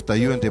tsirairay avy da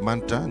io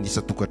Andriamanitra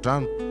nisa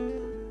tokantrano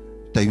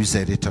da io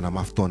izay rehetra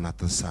namafy tao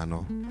anatin'ny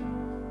sahanao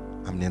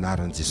amin'ny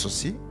anaran'i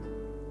Jesosy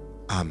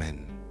amen.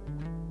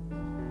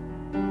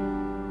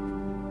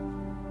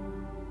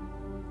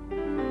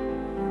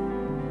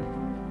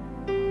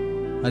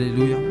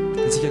 Alléluia.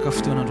 Tsika ka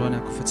fotoan'androany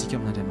akofantsika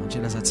amin'Andriamanitra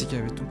ilazantsika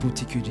hoe tompo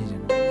tiako indrindra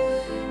ianao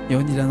eo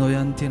anilanao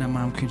ihany tena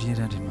mamiko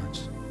indrindra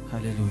Andriamanitra.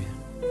 Alléluia.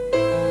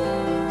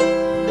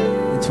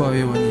 Nettoie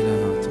eo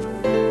anilanao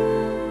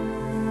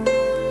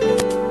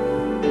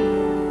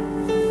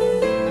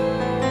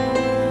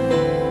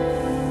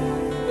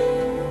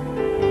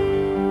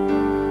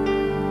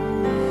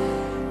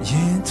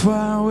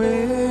Toi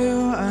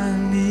eu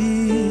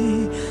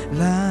ani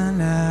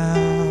lana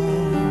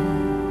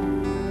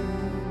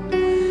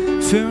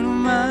Fun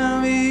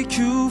mami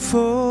ku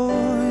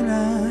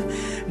foina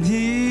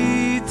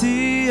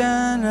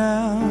nitiana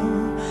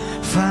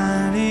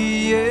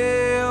Fani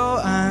eu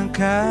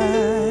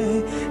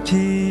ankai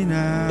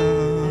kina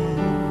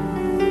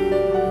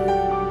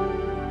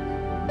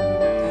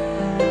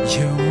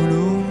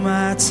Yolu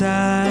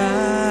matara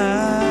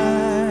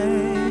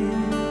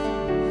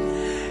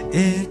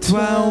Et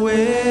toi,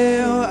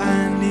 well,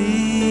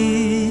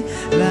 ani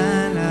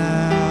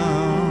lana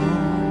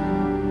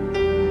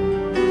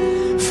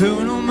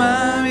Funo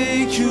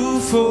mami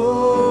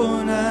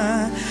kufona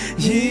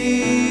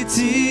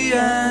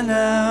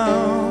yitiana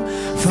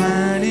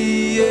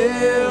Fani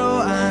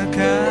eu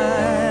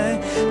akai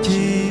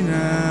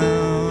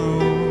kinao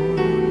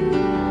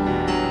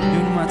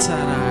Yunu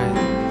matsarai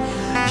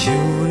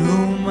Yunu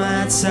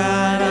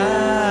matsarai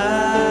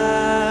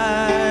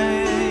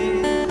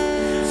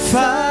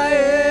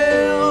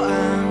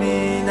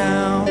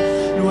AMINAO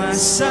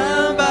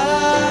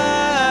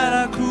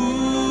Sambaraku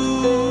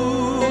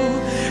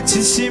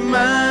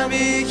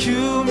Tisimami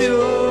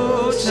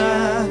Kumyocha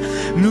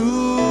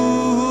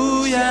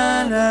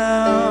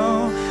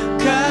Luyanao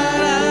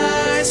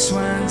Karai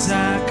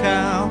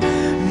Swanzakao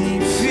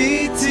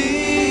Nifiti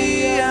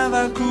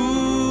Avaku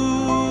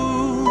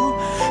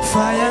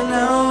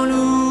Fayanao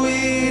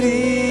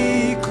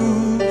Luiriku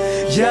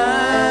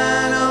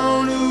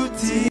Yanao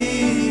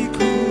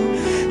Lutiku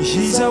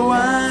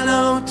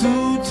Yizawanao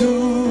Tutu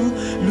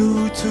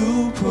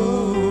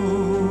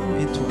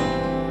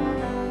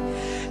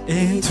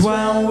Et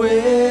toi,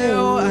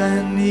 well,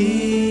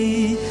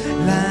 ani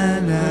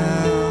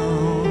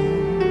lanao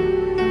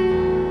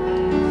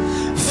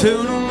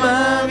Funo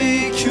mami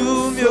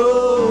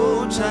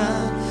kumyocha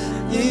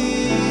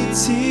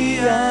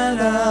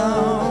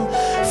itianao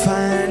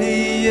Fani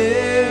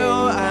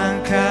eu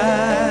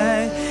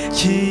ankai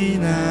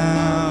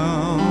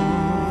kinao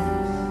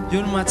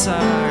Yunu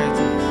matsarai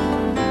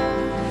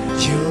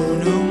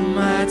Yunu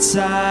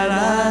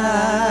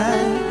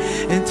matsarai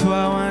Et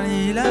toi,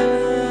 wanila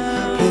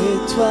Et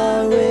toi,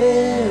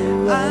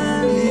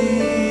 anilana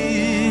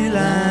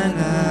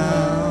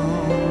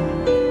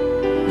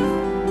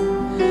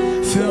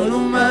Funo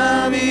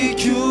mami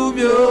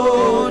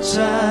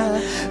kumyocha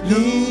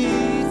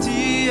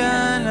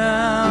litiana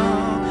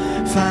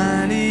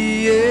Fani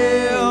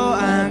eu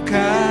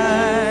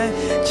ankai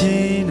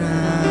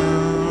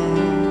kinao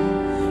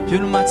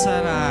Yunu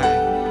matsarai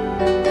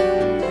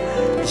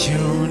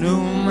Yunu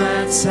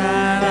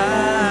matsarai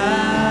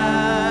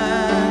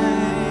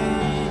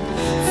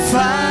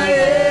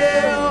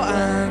Fael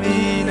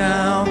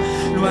AMINAO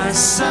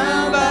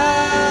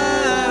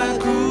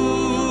Sambaraku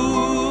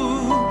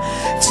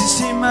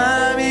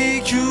Tisimami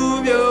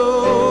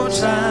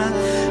Kumyocha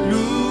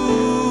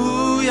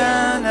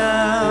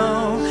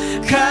Luyanao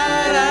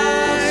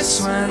Karai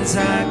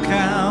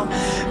Swanzakao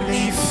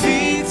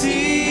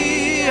Nifiti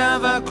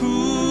avako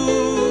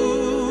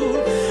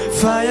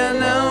fa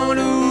ianao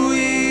no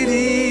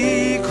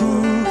iriko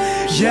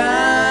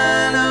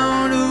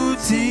ianao no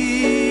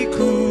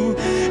tiako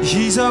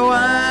izao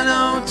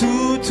anao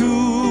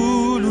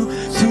tontolo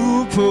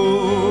tompo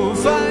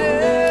fa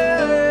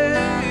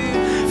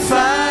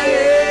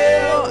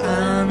eo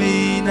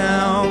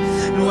aminao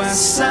no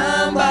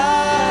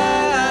asambarako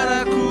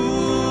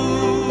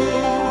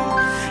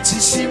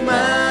tsisy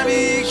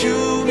mamiko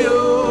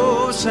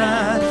mihoatra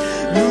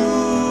no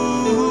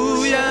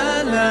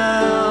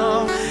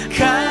ianao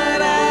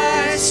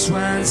karaiso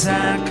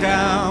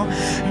anjakao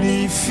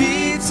ny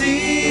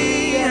fitiavako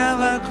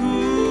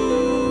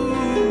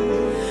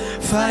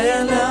fa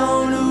ianao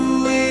no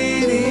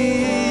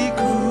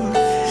iriko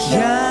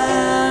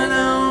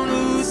ianao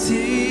no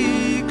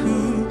tiako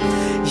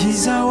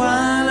izao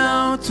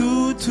anao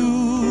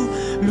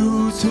tontolo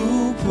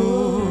tompo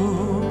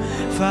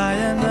fa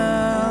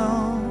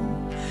ianao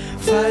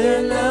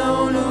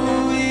no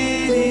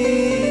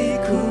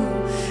iriko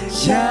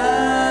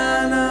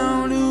ianao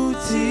no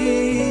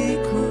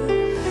tiako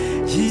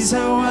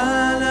izao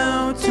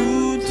anao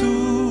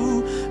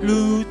tontolo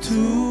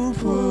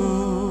tompo.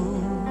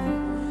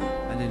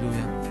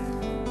 Alléluia.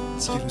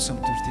 Tsika roa samy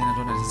toritena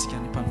andro anaritsika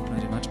ny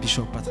mpanompon'Andriamanitra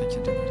Bishop Patrick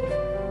Andriamarivy.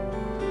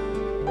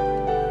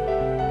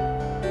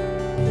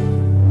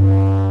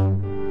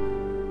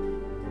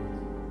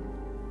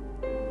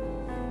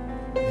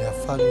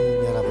 miafaly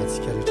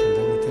miaravantsika rehetra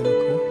indray ny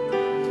tenako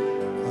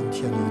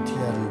amin'tian'ity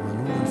ary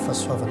manona ny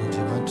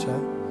fahasoavan'Andriamanitra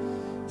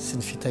sy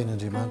ny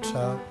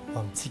fitahin'Andriamanitra ho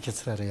amintsika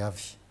tsirairay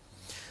avy.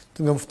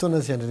 Tonga amin'ny fotoana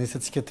izay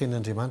andrenesantsika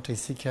tenin'Andriamanitra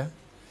isika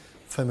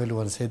fa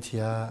mialohan'izay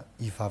dia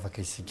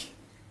hivavaka isika.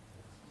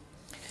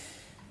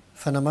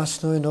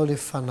 Fanamasonao ianao ilay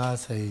fanahy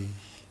izay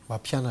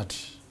mampianatra,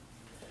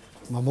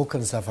 mamoaka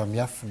ny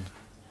zava-miafina,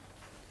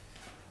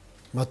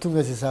 mahatonga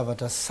izay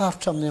zavatra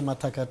sarotra aminay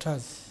mahatakatra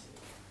azy,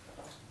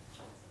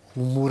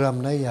 ho mora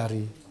aminay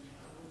ary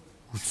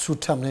ho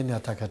tsotra aminay ny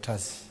hatakatra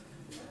azy.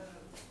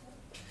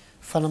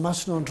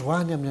 Fanamasonao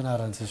androany amin'ny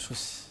anaran'i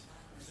Jesosy.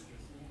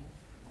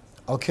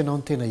 Aoka ianao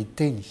ny tena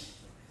hiteny,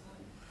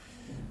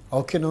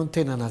 aoka ianao ny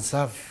tena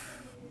nazava,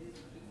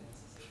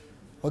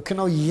 aoka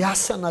ianao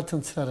hiasa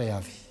anatin'ny tsirairay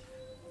avy,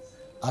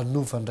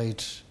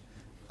 anovan-drahitra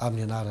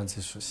amin'ny anaran'i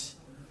Jesosy.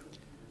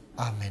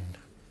 Amen.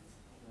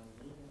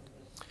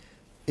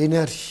 Eny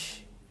ary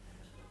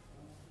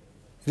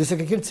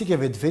resaka kely tsika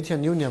vetivety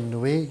anio ny amin'ny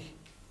hoe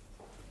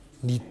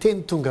ny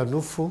teny tonga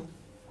nofo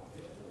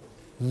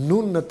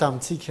nonona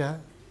tamintsika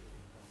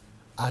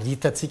ary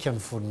hitantsika ny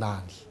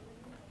voninahiny.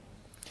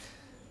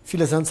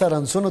 Filazantsara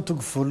n'izao na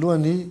toko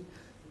voalohany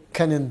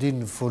ka ny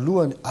andininy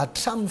voalohany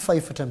hatramin'ny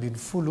fahaefatra ambin'ny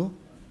folo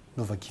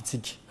no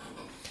vakitsika.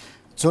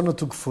 Zao na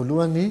toko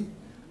voalohany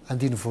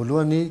andininy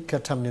voalohany ka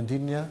hatramin'ny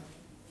andininy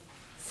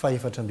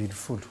fahaefatra ambin'ny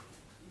folo.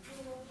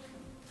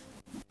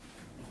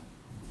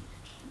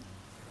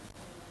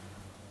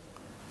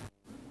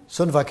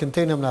 Zao ny vaky ny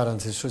teny amin'ny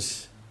anaran'i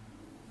Jesosy.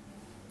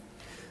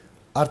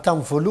 Ary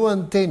tamin'ny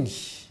voalohany teny,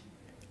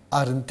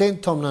 ary ny teny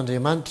tao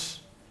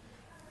amin'Andriamanitra,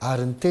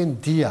 ary ny teny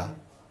dia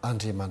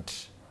Andriamanitra.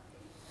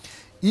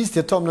 Izy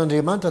dia tao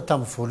amin'Andriamanitra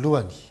tamin'ny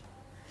voalohany.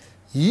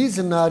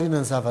 Izy naharina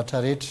ny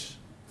zavatra rehetra,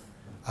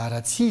 ary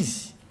ratsy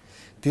izy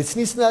dia tsy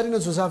nisy naharina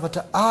zao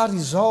zavatra ary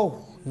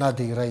izao na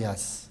dia iray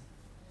azy.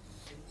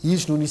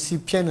 Izy no nisy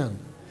mpiainana,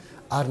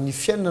 ary ny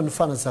fiainana no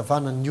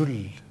fanazavana ny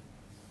olona.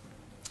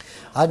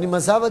 Ary ny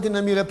mazava dia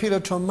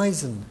namirapiratra amin'ny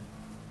maizina,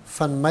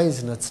 fa ny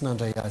maizina tsy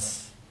nandray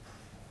azy,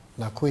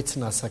 na koa hoe tsy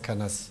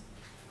nahasakana azy.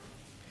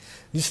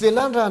 Nisy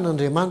lehilahy ny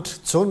rahan'Andriamanitra,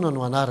 Jaona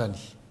no anarany.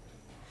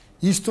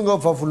 Izy tonga ho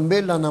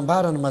vavolombelona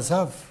hanambara ny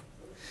mazava,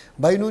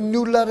 mba hinoany ny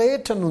olona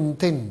rehetra no ny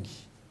teniny.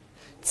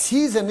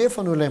 Tsy izy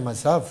anefa no ilay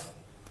mazava,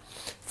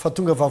 fa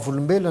tonga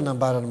vavolombelona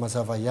hanambara ny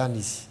mazava ihany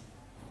izy.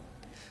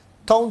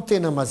 Tao ny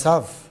tena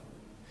mazava,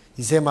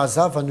 izay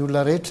mazava ny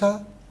olona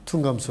rehetra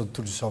tonga amin'izao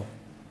tontolo izao.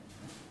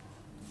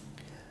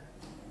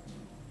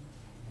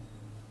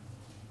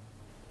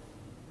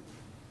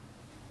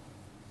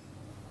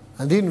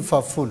 Andininy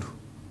fahafolo.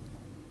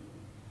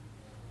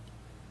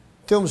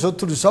 Teo amin'izao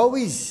tontolo izao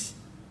izy,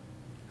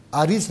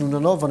 ary izy no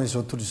nanaovana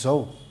izao tontolo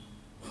izao.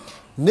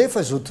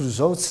 Nefa izao tontolo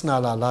izao tsy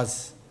nahalala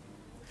azy.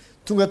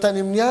 Tonga tany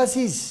amin'ny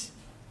azy izy,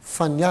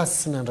 fa ny azy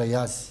tsy nandray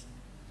azy.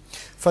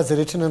 Fa izay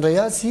rehetra nandray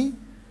azy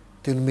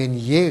dia nomeny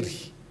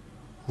hery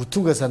ho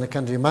tonga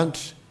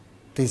zanak'Andriamanitra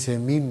dia izay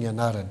mino ny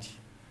anarany.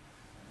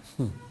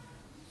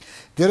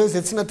 Dia ireo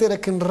izay tsy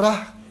nateraky ny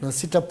raha na ny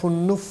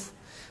sitrapon'ny nofo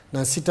na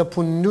ny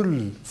sitrapon'ny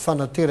olona fa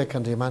nateraka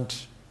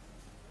Andriamanitra.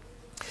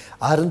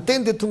 Ary ny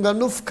teny dia tonga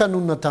nofo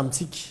kanonina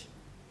tamintsika.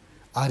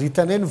 Ary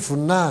hitanay ny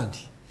voninahiny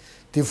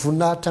dia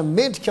voninahitra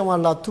mendrika ho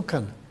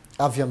an'lahatokana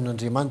avy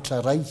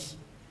amin'Andriamanitra ray,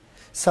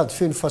 sady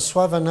feno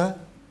fahasoavana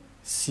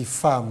sy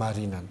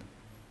fahamarinana.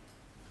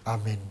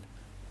 Amen.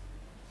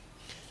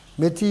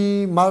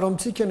 Mety maro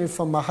amintsika no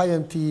efa mahay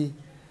an'ity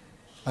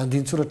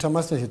andin-tsoratra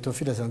masina izay tao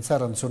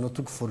filazantsara amin'izao na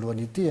toko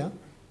voalohany ity.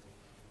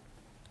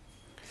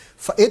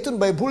 Fa eto ny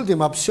Baiboly dia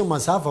mampiseho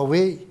mazava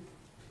hoe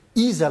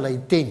iza ilay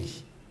teny,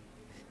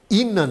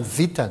 inona ny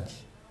vitany,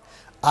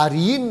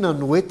 ary inona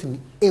no entiny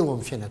eo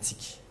amin'ny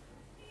fiainantsika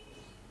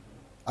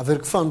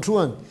averiko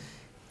fandroany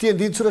tia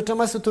ndiny tsoratra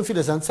masina to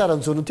filazantsara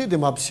nyjono ty dia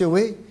mampiseho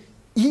hoe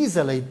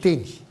iza lay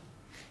teny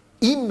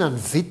inona ny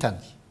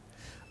vitany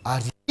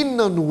ary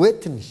inona no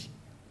entiny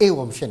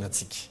eo amin'ny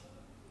fiainantsika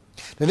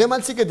nale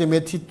mantsika dia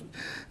mety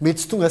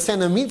tsy tonga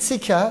saina mihitsy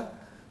sika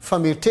fa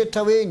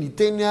mieritreritra hoe ny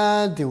teny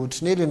a dia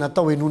ohatriny le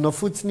natao henona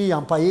fotsiny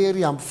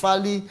ampahery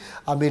ampifaly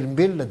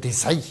amelombelona dia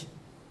zay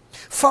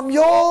fa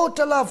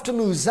mihoatra lavitra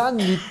noho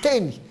izany ny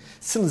teny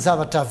sy ny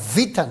zavatra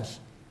vitany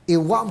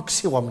eo amiko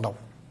sy eo aminao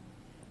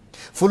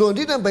voalohany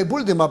indrindra ny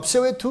baiboly dia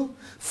mampiseho eto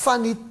fa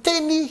ny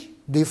teny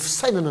dia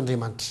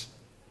fisainan'Andriamanitra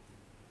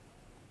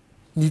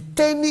ny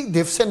teny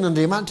dia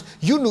fisainan'Andriamanitra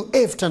io no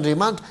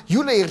hevitr'Andriamanitra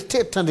io le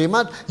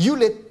eritreritr'Andriamanitra io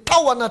le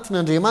tao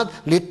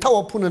anatin'Andriamanitra le tao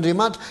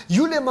am-pon'Andriamanitra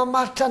io le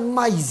mamaritra ny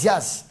maha izy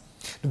azy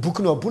ny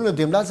boky no abolina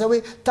dia milaza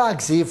hoe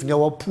tahaka izay heviny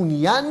ao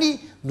am-pony ihany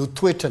no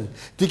toetrany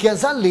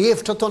dikan'izany le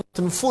hevitra atao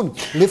anatin'ny fony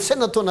le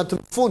fisaina atao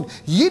anatin'ny fony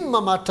ino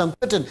mamaritra ny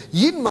toetrany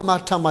ino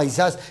mamaritra ny maha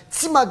izy azy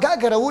tsy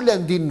magaga raha olona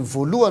andininy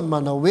voalohany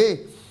manao hoe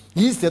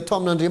izy dia atao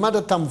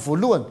amin'Andriamanitra tamin'ny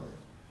voalohany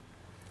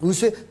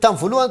osy hoe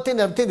tamin'ny voalohany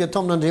teny ary teny dia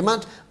atao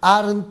amin'Andriamanitra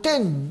ary ny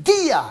teny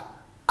dia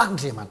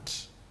Andriamanitra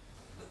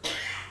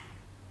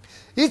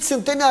ity sy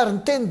ny teny ary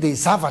ny teny dia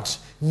zavatra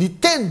ny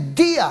teny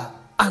dia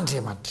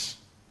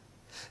Andriamanitra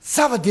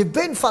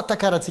zava-dehibe ny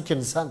fahatakaratsika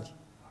n'izany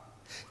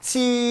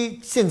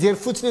tsy anjery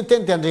fotsiny ny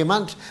teny dia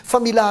Andriamanitra fa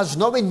mila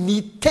azonao hoe ny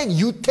teny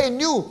io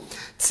teny io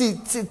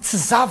tsy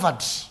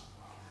zavatra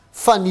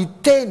fa ny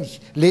teny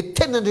le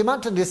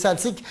tenin'Andriamanitra ny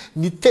resantsika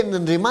ny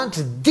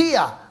tenin'Andriamanitra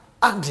dia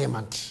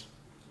Andriamanitra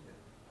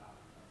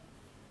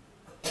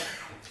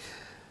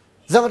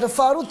zavatra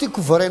faharoa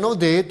tiako voarainao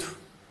dia eto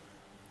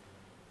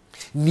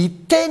ny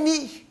teny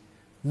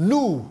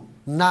no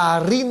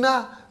nahariana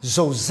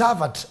zao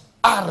zavatra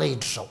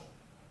arehetra zao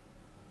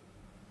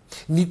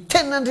ny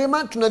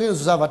tenin'Andriamanitra no nahariana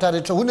zao zavatra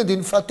rehetra hoina dia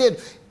ny fahatelo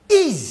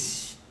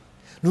izy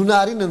no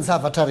nahariana ny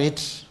zavatra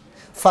rehetra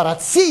fa raha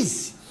tsy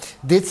izy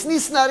dia tsy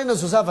nisy nahariana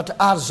zao zavatra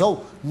ary zao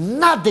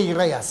na dia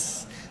iray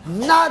azy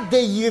na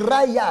dia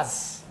iray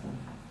azy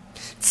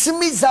tsy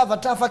misy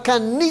zavatra afaka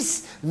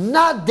nisy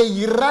na dia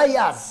iray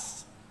azy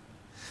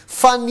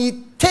fa ny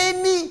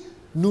teny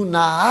no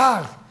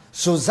nahary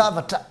zao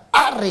zavatra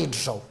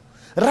arehetra zao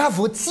raha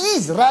vao tsy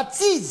izy raha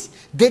tsy izy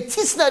dia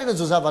tsisy nahariana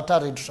zao zavatra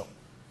arehetra zao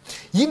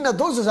inona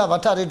dao zao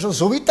zavatra rehetra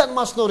zao hitany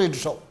masonao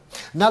rehetra zao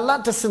na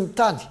lanitra sy ny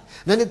tany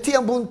na ny aty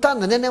ambony tany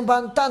na ny any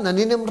ambany tany na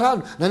ny eny amin'ny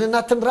rano na ny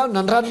anatin'ny rano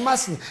na ny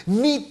ranomasina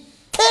ny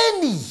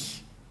teny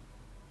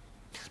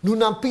no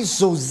nampisy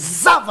zao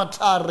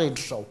zavatra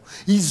arehetra zao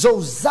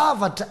izao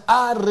zavatra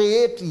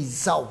arehetra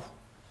izao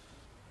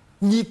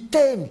ny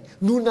teny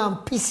no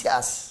nampisy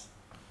azy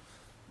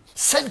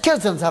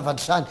sainkerja ny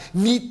zavatra zany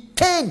ny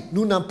teny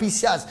no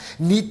nampisy azy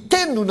ny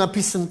teny no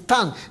nampisy ny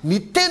tany ny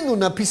teny no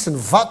nampisy ny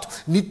vato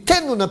ny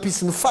teny no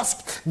nampisy ny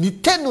fasika ny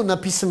teny no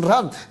nampisy ny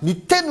rano ny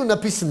teny no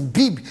nampisy ny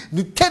biby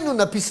ny teny no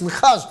nampisy ny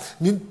hazo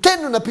ny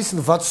teny no nampisy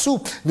ny vatosoa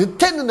ny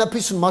teny no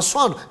nampisy ny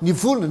masoandro ny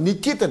volona ny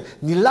kitana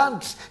ny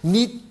lanitra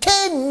ny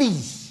teny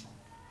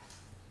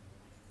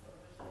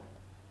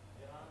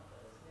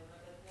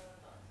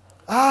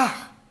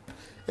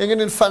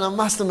egneny ny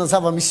fanamasina na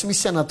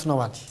zava-misimisy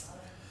anatinao any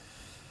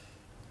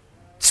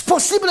tsy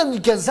possible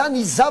amikan'izany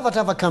izy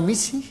zavatra afaka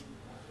misy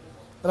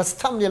raha tsy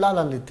tamin'ny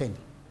alalan'le teny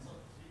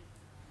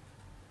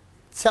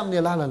tsy amin'ny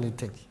alalan'le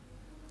teny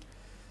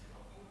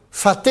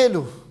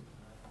fatelo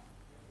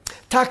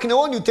tahakiny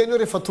ahoana io teny io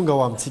rehefa tonga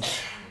ao amintsika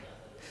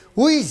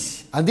hoy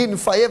izy andiny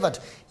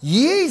fahaevatra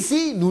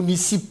izy no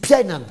nisy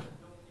mpiainana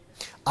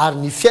ary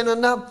ny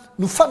fiainana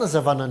no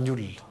fanazavana ny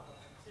olona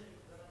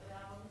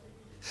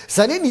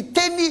zany hoe ny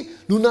teny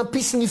no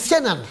nampisy ny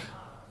fiainana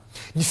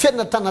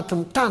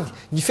tanatin'ny tany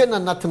ny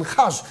fiainana anatin'ny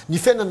hazo ny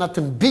fiainana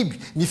anatin'ny biby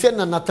ny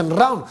fiainana anatin'ny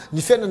rano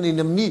ny fiainana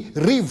eny amin'ny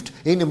rivotra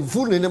eny amin'ny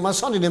volona eny amin'ny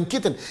masoandro eny amin'ny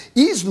kitana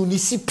izy no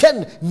nisy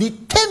mpiainana ny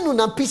teny no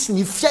nampisy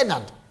ny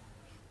fiainana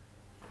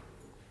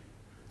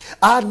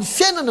ary ny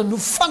fiainana no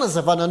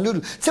fanazavana ny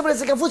olona tsy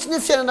miresaka fotsiny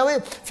hoe fiainana hoe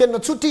fiainana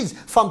tsotra izy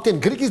fa amin'ny teny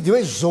grika izy dia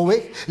hoe zoe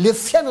le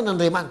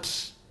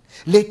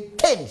fiainan'Andriamanitra le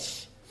teny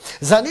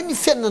zany hoe ny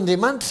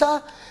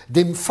fiainan'Andriamanitra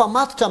dia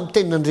mifamatotra amin'ny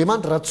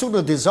tenin'Andriamanitra raha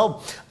tsorina dia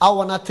zao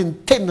ao anatin'ny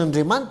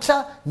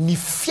tenin'Andriamanitra ny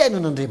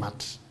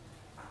fiainan'Andriamanitra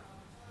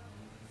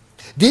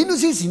dia ino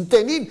izy izy ny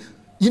teny iny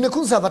ina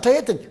koa ny zavatra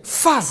entiny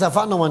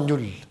fahazavana ho an'ny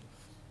olona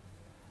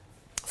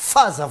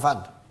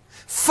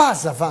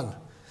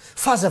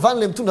fahazavana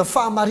le mitondra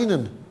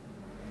fahamarinana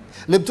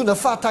le mitondra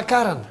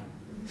fahatakarana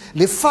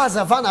le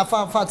fahazavana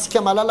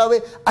afahafahantsika malala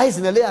hoe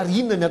aizina le ary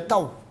inona ny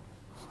atao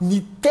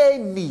ny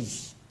teny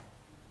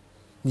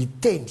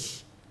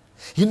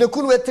ina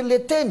koa no entin'le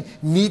teny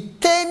ny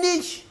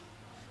teny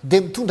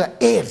dia mitondra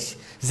hery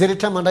zay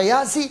rehetra mandray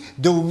azy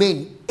dia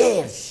omeny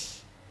hery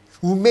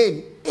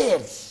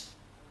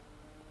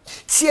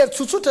tsy hery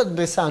tsotsotra ny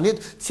resahana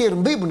eto tsy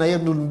herim-biby na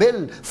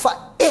herin'olombelona fa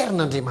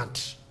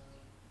herin'Andriamanitra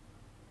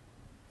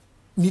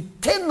ny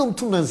teny no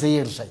mitondra an'izay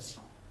hery zay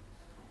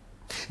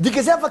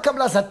dika zay afaka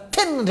milaza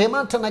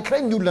tenin'andriamanitra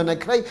anankiray ny olona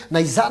anankiray na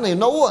izana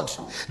ianao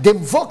ohatra dia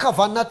mivoaka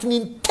avy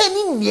anatin'iny teny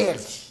iny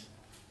miery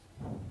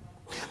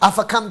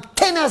afaka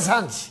miteny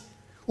azany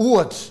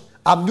ohatra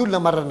amin'ny olona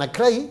marina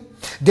anankiray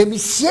dia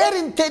misy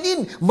hery ny teny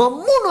iny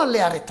mamono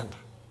an'ilay aretina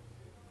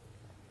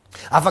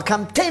afaka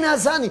miteny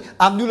azany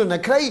amin'ny olona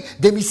anankiray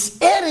dia misy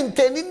hery ny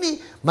teny iny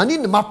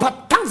maninona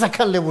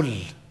mampatanjaka an'ilay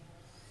olona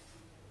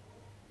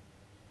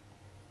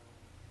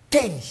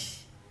teny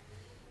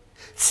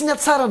tsy ny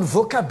atsara ny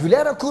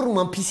vocabulaire akory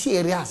mampisy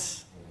hery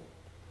azy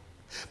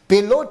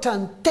be loatra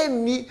ny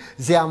teniny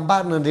zay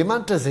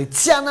ambarin'Andriamanitra zay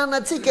tsy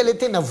ananantsika ilay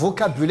tena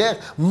vocabulaire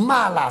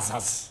malaza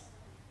azy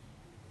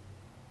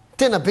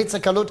tena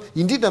betsaka loatra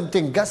indrindra amin'ny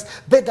teny gasy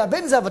be da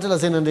be ny zavatra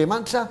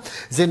lazain'Andriamanitra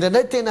zay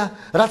indraindray tena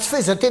raha tsy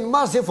fehezanteny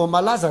maro zay vao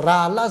malaza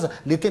raha alaza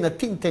le tena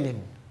tiany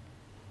tenenina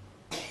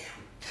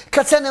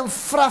ka tsy any amin'ny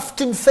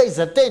firafitry ny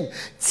fehezanteny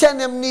tsy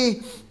any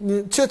amin'ny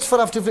tsy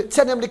firafitry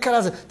tsy any amin'ny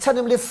karazana tsy any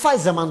amin'le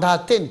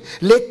fahaiza-mandahateny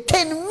le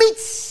teny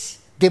mihitsy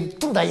dia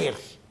mitondra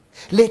hery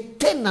le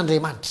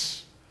tenin'Andriamanitra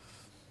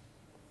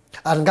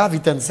ary nga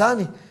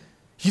vitan'izany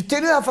io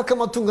teny hoe afaka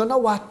mahatonga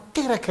anao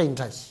ateraka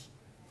indray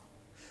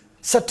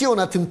satria ao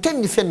anatin'ny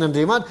teny ny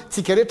fiainan'Andriamanitra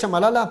tsika rehetra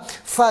malala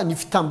fa ny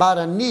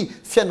fitambaran'ny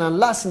fiainan'ny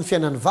lahy sy ny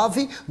fiainan'ny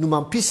vavy no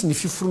mampisy ny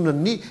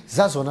fiforonan'ny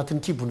zaza ao anatin'ny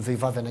kibon'ny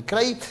vehivavy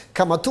anankiray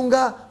ka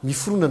mahatonga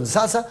miforonan'ny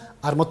zaza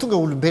ary mahatonga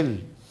olombelona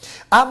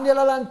amin'ny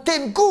alalan'ny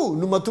teny koa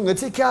no mahatonga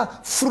antsika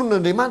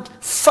foronan'Andriamanitra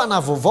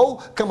fanahy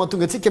vaovao ka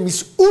mahatonga antsika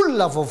misy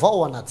olona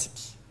vaovao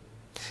anatsika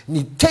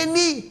ny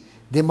teny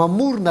dia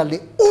mamorona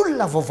le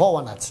olona vaovao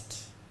anatsika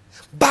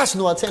basy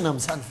no atsaina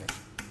amin'izany ve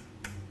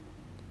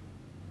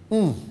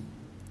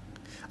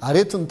ary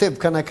eto ny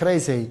teboka anankiray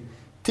izay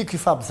tiako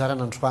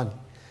ifampizarana androany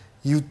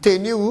io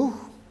teny io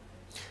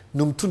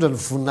no mitondra ny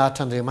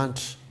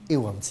voninahitr'Andriamanitra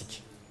eo amintsika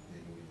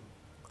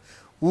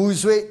hoy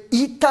izy hoe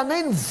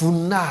hitanay ny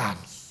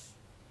voninahiny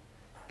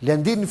le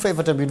andiny ny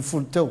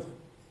 420 teo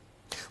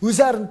hoy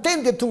izy ary ny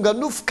teny dia tonga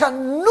nofo ka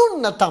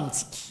nonona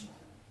tamintsika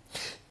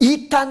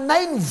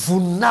hitanay ny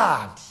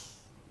voninahiny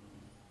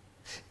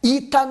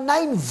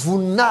hitanay ny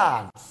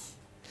voninahiny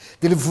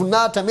dia le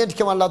voninahitra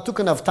mendrika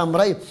manlatokana avy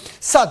tamin'iray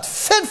sady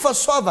feno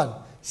fahasoavana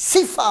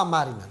sy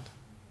fahamarinana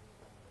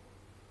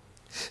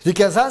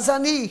dika zany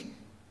zany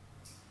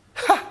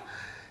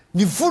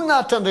ny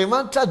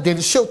voninahitr'Andriamanitra dia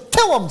niseho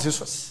teo amin'i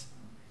Jesosy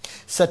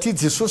satria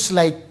Jesosy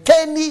lay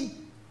teny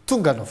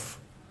tonga nofo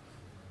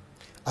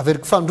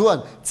averiko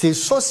fandroany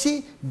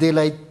Jesosy dia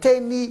lay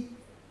teny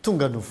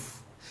tonga nofo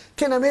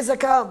tena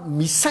mezaka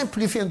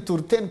misimplifie ny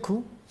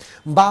toroteniko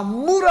mba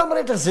mora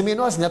amin'rehetra zay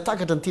menao azy ny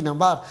atakatra ny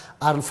tianambara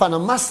ary ny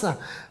fanahy masina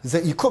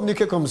zay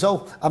icommuniqueko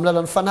amin'izao amin'ny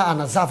lalan'ny fanahy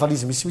anazava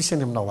izy misimisy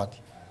any aminao any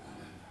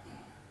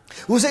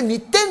ho zay ny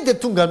teny dia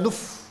tonga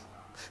nofo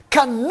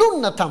ka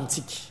nonona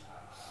tamintsika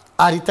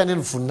ary hitany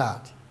ny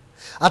voninahiny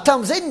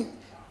hatramin'izay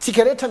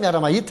tsika rehetra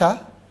miara-mahita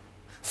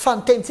fa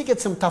ny tenyntsika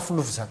tsy mitafy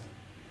nofo zany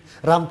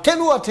raha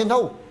miteny ohatra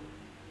ianao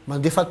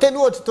mandefa teny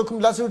ohatra tokony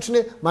milaza ohatra ny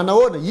hoe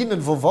manahoana inona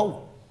ny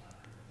vaovao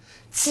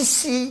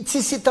tsisy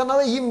hitanao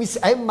hoe ino misy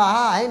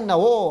maha aina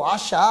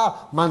asa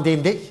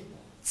mandehandeha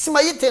tsy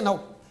mahita ianao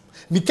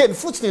miteny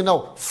fotsiny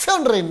ianao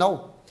feony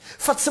renao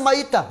fa tsy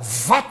mahita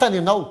vatany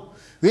ianao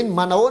hoe ny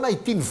manahoana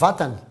ity ny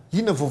vatany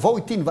inona vaovao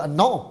ity ny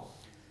non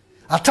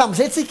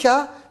hatramin'izay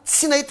tsika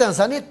tsy nahita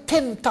an'izany hoe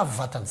teny mitavy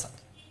vatany zany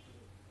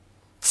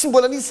tsy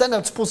mbola nisy zany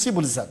ary tsy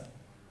possible zany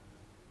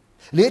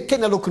le hoe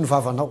teny alokon'ny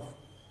vavanao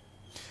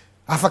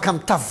afaka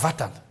mitavy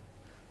vatana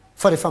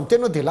fa rehefa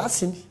miteny ao dia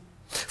lasy iny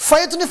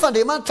fa eto nefa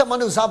Andriamanitra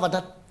maneho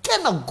zavatra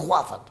tena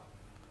goavana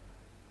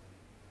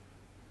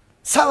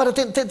zavatra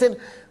tena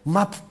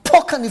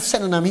mampipoka ny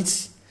fisainana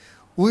mihitsy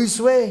hoy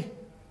izy hoe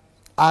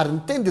ary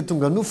ny teny dia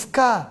tonga nofo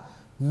ka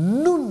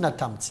nonona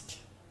tamintsika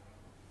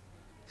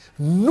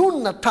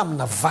nonona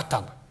tamina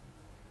vatana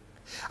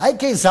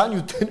aika izany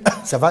io teny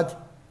zavady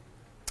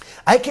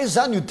aika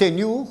izany io teny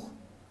io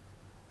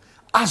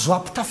azo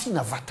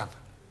ampitafiana vatana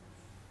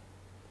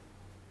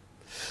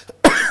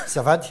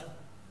zavady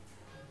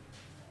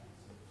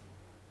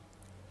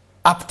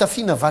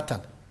ampitafiana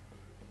vatana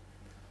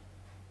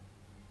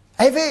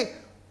ay ve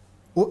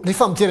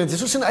rehefa mijery an'i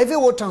Jesosy ay ve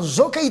ohatra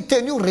n'izao ka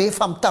hiteny io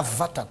rehefa mitavy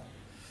vatana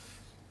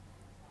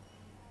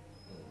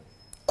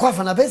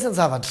goavana be zany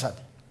zavatra zany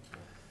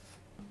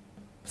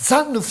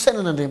zany no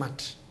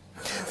fisainan'Andriamanitra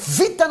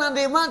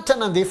vitan'Andriamanitra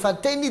nandefa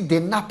teny dia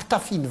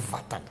nampitafiany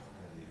vatana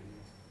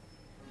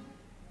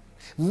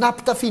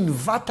nampitafiany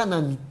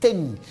vatana ny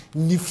teniny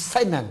ny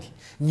fisainany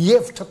ny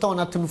hevitra atao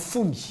anatin'ny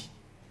fony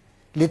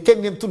le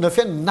teniny mitondra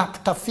fiainy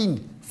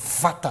nampitafiany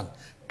vatana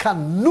ka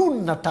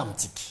nonona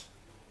tamintsika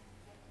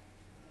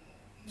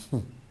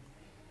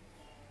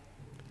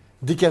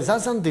dika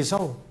zany dia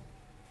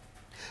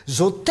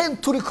zao teny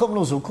toriko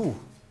aminao zao koa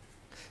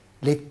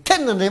le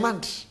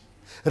tenin'Andriamanitra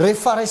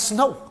rehefa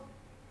raisinao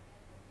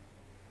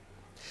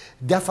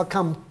dia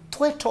afaka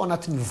mitoetra ao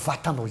anatin'ny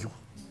vatanao io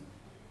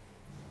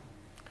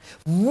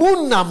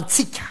monina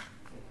amintsika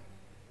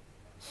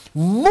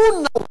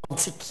monina ao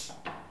amintsika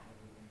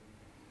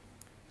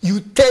io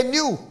teny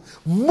io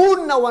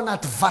monina ao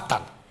anaty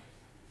vatana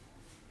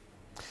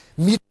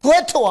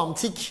mitoetra ao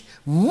amintsika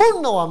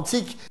monina ao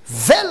amintsika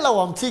velona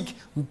ao amintsika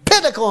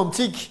mipetraka ao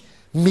amintsika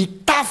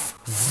mitafy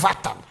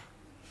vatana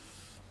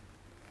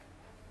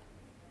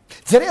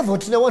jereva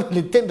ohatrany ahoana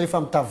le teny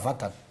rehefa mitafy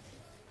vatana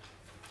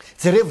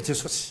jereva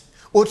jesosy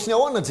ohatrany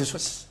ahoana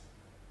jesosy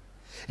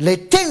le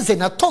teny zay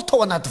natao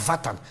tao anaty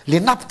vatana le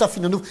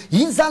nampitafiana nofo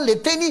iny zany le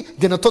teny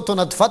dia natao tao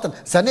anaty vatana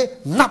zany hoe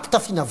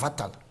nampitafiana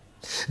vatana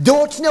dia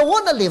ohatrany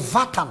ahoana le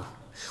vatana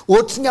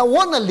ohatrany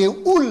ahoana le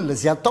olona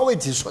zay atao hoe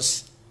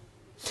jesosy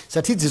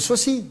satria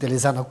jesosy dia le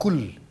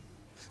zanak'olona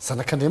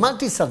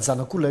zanak'andriamanitra izy sady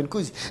zanak'olona ihany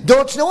koa izy dia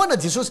ohatrany ahoana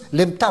jesosy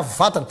le mitavy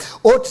vatana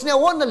ohatrany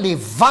ahoana le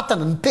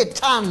vatana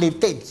nipetrahany le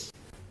teny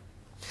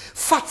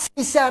fa tsy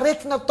misy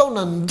aretina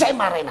taona ndray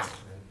maraina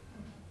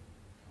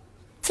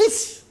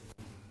tsisy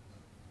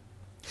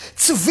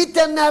tsy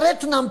vita ny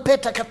aretina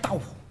mipetraka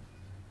tao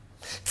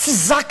tsy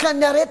zaka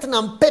ny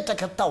aretina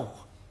mipetraka tao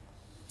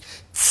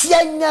tsy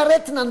hainy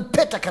aretina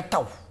nipetraka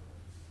tao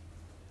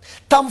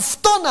tamin'ny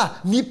fotoana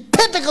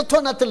nipetraka tao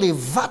anatin'le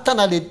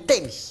vatana le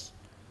teny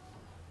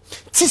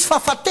tsisy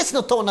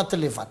fahafatesina tao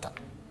anatin'le vatana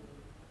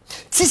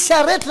tsisy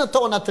aretina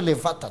tao anatin'le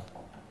vatana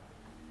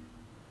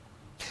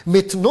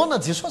mety nona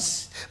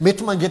jesosy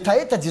mety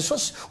mangetaeta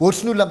jesosy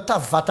ohatrany olona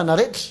mitavy vatana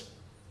rehetra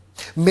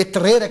mety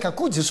reraka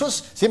koa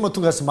jesosy zay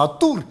mahatonga azy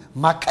matory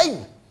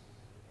makaina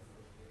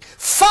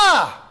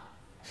fa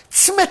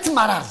tsy mety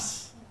marary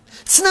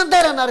tsy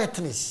nanderana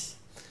aretina izy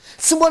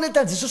tsy mbola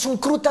hitan'i jesosy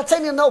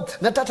mikorotatsaina ianao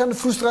natratra ny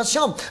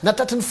frustration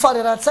natratra ny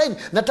fahareratsaina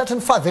natratra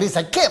ny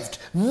fahaverezan-kevitra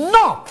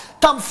non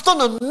tamin'ny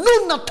fotoana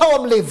nonona tao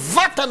amin'le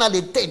vatana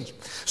le teny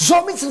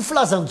zao mihitsy ny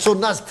filazany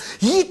jona azy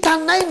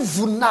hitanay ny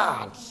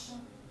voninahiny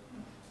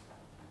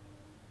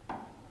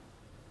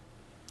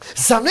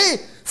zany hoe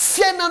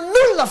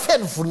fiainan'olona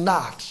fiainy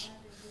voninahitra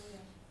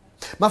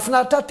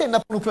mahafinaritra teny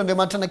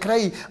nampanopon'andriamanitra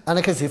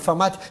anankiray zay efa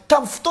maty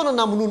tamin'ny fotoana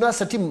namonoana azy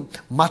satria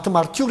maty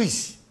martiora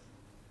izy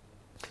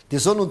dia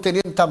zao no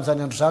nyteneny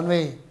tamin'izany andro zany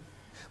hoe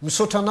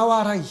misaotra anao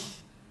aray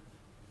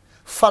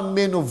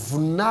fanomenao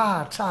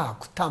voninahitra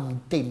ahako tamin'ny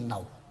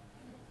teninao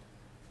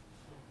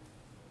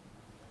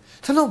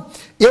tanao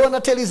eo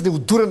anatrela izy le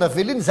hodorana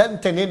veliny zany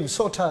nyteneny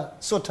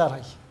misaotra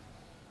aray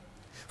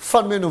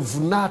fanomenao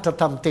voninahitra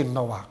tamin'ny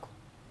teninao ahako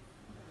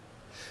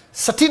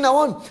satria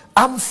nahoany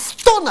amin'ny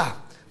fotoana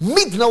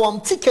midina ao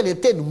amintsika le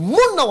teny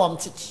monina ao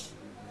amintsika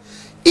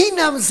iny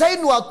amin'izay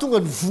no ahatonga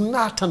ny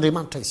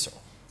voninahitr'andriamanitra izao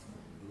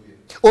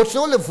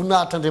ohatrany ao le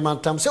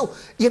voninahitr'andriamanitra amin'izao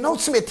ianao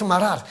tsy mety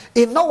marary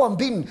ianao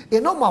ambinina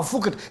ianao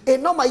mahavokatra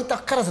ianao mahita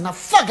karazana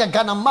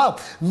fahagagana maro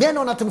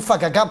miainao anatin'ny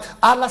fahagagana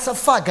alasa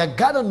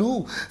fahagagana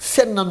no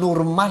fiainana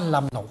normala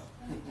aminao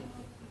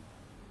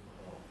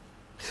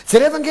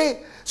jereva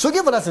nge so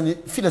nge valazany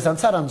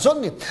filazantsara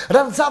nyjaony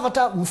raha ny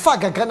zavatra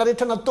mifahagagana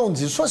rehetra nataony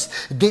jesosy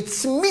dia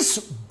tsy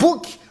misy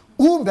boky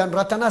omby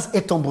anoratana azy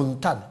eto ambon'ny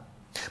tany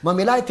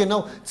mamelahy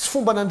tenao tsy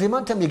fomba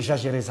an'andriamanitra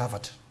miexagere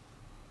zavatra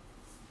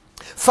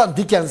fa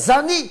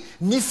nidikan'izany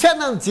ny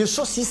fiainan'i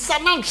jesosy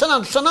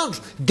isanandro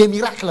dia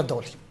miracle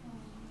daoly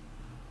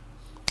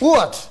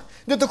ohatra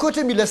ny ataoko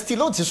ohatra hoe mila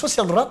stylo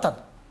jesosy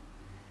anoratana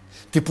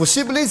dia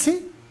possible izy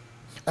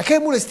akay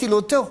moa le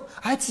stylo teo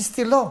ay tsy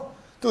stylo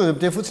tonga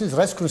dia fotsiny izy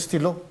raisiko ny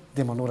stylo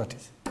dia manoratra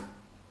izy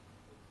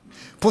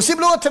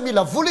possible ohatra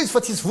mila vola izy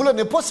fa tsisy vola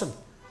ny aposiny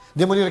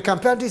dia maneraka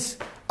ampiandra izy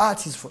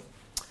tsisy vola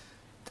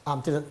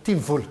am'tena tiany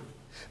vola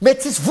mety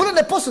tsisy vola ny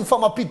aposiny fa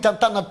mampidi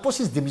tantany anaty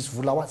posy izy dia misy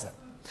vola ho azy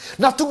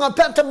na tonga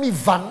ampianatra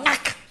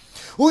mivanaka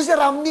ozy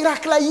raha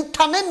mirakla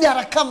hitanay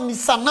miaraka amin'ny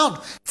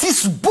isanandro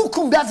tsisy boky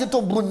omby azy eto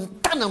ambon'ny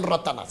tany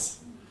anoratana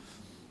azy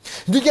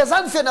ndrika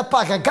zany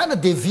fiainam-pahagagana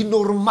dia vie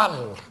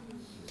normal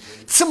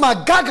tsy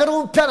magaga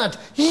reo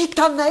mpianatra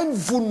hitanay ny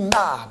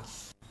voninahiny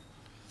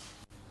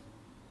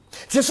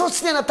jesosy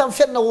tsy niaina tamin'ny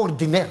fiainana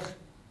ordinaire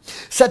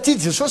satria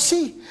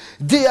jesosy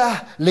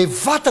dia le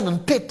vatana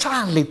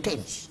nipetrahany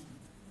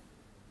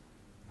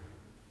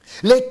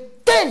le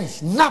teny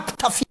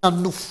nampitafiana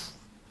nofo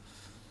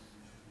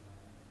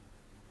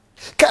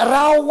ka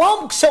raha ao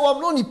amiko sy ao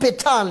aminao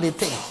nipetrahany le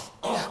teny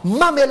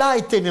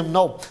mamelahy teny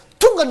aminao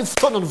tonga ny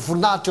fotoana ny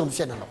voninahitra eo amin'ny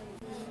fiainanao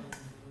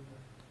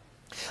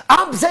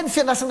ampy zay ny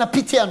fianasana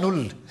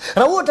pitean'olona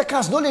raha ohatra ka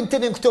azonao le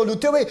niteneniko teo aloha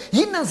teo hoe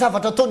inona ny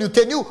zavatra ataony io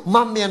teny io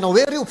mameanao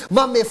hery io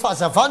mame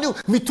fahazavana io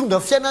mitondra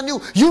fiainana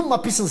io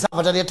mampisy ny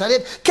zavatra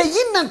rehetrarehetra ka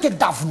inona ny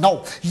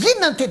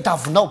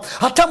tediavinao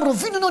hatramin'ny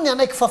rovinonao ny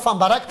anaiky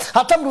fafambaraka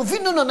hatramin'ny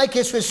rovinonao ny anaiky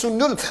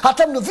esoeson'ny olona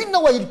hatramin'ny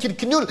rovinonao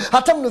ahirikirikiny olona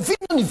hatramin'ny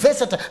rovinonao ny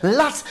vesatra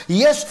latsa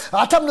yeso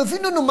hatramin'ny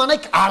rovinonao no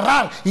manaiky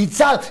arary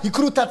hijaly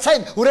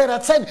ikorotatsaina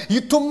horeratsaina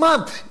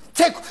hitomamy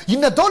tseko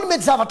inona daolo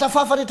mety zavatra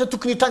fahafa rehetra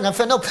tokony hitranga ny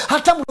fiainao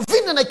hatramin'ny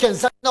rovinona anaiky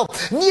an'izanao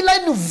ny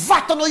ilay no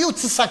vatanao io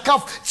tsy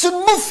sakafo tsy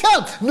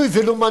nomofyany no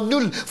iveloman'ny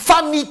olona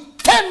fa ny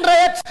teny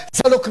rehetra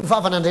zay aloky ny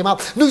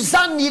vavan'andriamanitra noho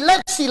izany ny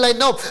ilaiko sy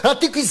ilainao raha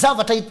tiako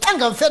izavatra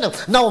hitanga ny fiainao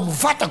na ao amin'ny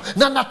vatako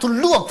na anaty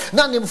lohako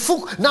na any amin'ny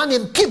foko na any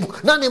amin'ny kiboko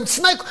na any amin'ny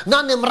tsinaiko na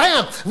any amin'ny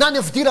rainako na any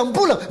amin'ny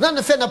fidiram-bolako na any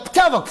amin'ny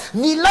fiainam-pitiavako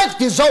ny ilaiko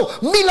dia zao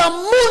mila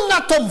monina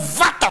atao amin'ny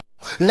vatako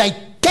lay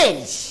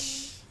teny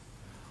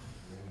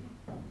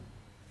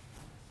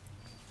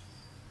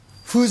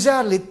Vous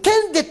allez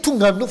teny de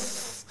tonga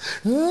nofo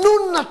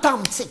nonona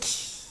tamitsika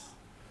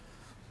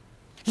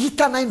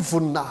hitanay ny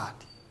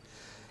voninahiny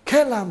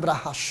kela amin'ny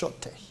raha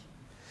sote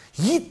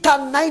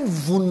hitanay ny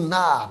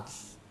voninahiny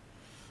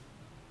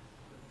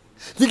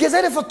dika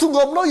zay rehefa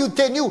tonga aminao io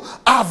teny io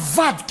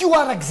avadika io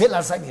arak'izay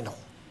lazaigny ianao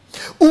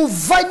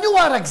ovainy io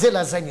arak'izay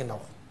lazaigny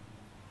ianao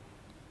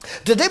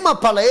dredre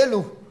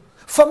mampalahelo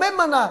fa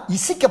memana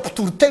isika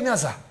mpitoroteny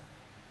aza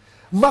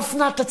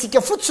mafinaritra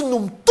atsika fotsiny no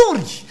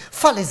mitory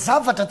fa le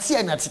zavatra tsy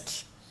hainatsika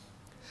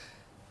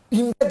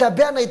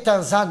indabe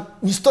nahitan'izany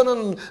nisy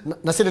fotoana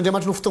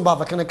nasen'Andriamanitra no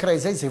fotoambavaka anankiray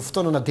zay zay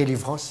fotoana na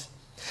délivrance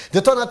de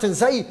atao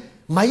anatin'izay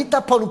mahita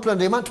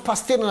mpanompon'Andriamanitra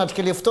paster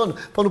nanatrika le fotoana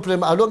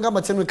mpanompon'Andriamanitra aloha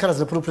angamba tsy hanao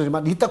karazana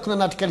mpanompon'Andriamanitra hitako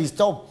nanatrika le izy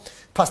tao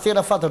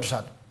paster fantatro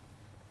zany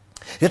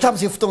de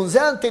tamin'izay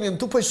fotoan'izay anteny ny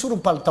tompo hoe soro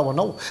ny palitao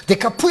anao de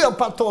kapoy amin'ny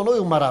palitao anao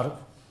eo mararo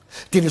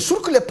de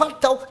nisoroko le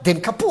palitao de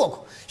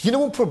nikapohako ino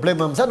moa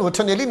problème amin'izany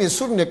ohatra ny aliny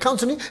esoro ny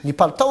akanjony ny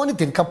palitaony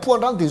de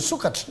nikapohan-drano de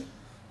nisokatra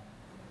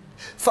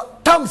fa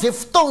tamin'izay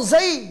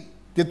fotoan'izay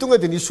de tonga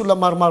de nisy olona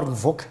maromaro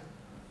nivoaka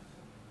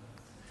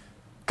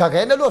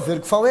kagaina aloha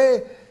averiko fa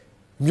hoe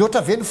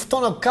mihoatra ve ny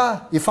fotoana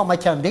ka efa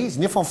maiky andeha izy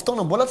nefa ny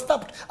fotoana mbola tsy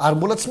tapitra ary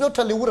mbola tsy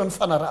mihoatra le ora ny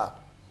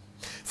fanarahana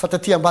fa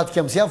taty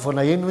ambadika am'izay avy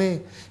vona eno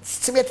hoe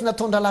tsy mety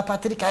natondra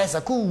lapatrika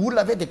aiza koa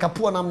olona ave de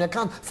kapohana amin'ny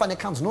akanjo fa ny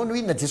akanjonao no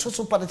inona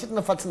jesosy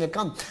mpanatitana fa tsy ny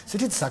akanjo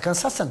satria tsy zakany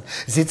sasany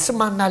zay tsy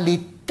mana le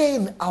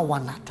teny ao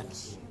anatiny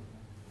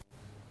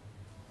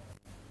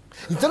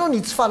hitanao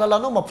ny tsy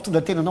fahalalanao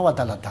mampitondra tenanao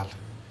adaladala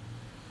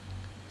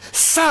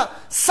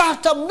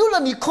sarotra amin'ny olona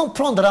ny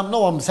comprendre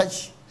aminao am'izay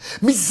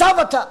misy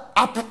zavatra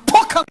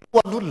apipoka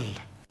ho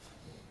an'olona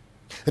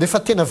rehefa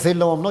tena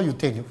velonao aminao io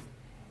teny io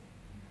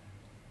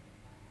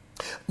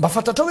mba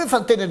fantatrao hoe fa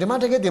ny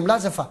teny'Andriamanitra nge de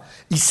milaza fa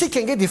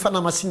isika nge de efa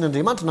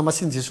namasin'Andriamanitra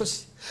namasiny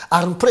Jesosy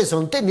ary ny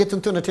présente ny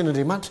entiny teona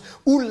teny'Andriamanitra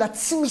olona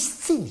tsy misy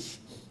tsiny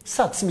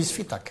sady tsy misy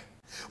fitaka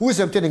hoy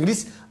izy amin'ny teny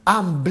anglisy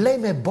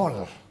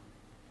unblameable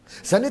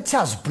zany hoe tsy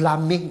azo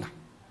blamena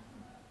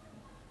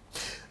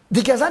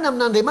dika zany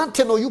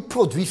amin'Andriamanitra ianao io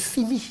produit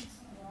fini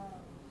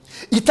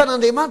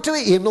hitan'Andriamanitra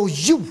hoe ianao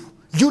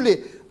io le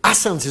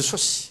asan'i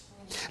Jesosy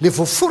le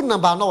voaforona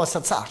mba hanao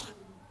asa tsara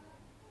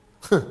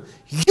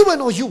io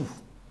ianao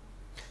io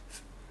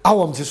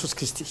ao am' Jesosy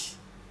Kristy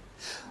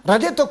raha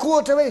ndre ataoko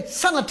ohatra hoe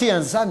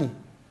sanatrehan'izany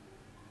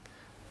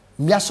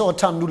miasa ao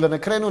an-tranon'olona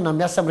anankiray anao na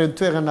miasa amin'ireny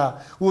toerana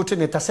ohatra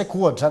ny atasaiko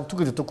ohatra zany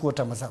tonga de ataoko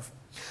ohatra mazava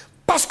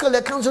parce que le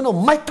akanjo anao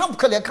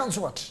maitampoka le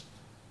akanjo ohatra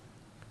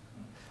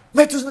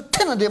mety ozina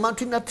tena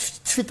Andriamanitra inona tsy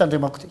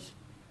fitandremako ty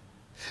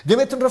de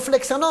mety ny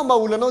réflexe anao maha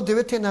olonanao de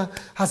hoe tena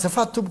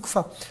azafady tompoko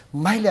fa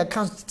may le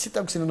akanjo tsy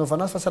hitako zay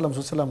nanaovana azy fa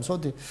salamzao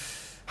de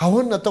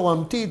ahoana natao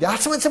amin'ity de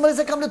tsy maintsy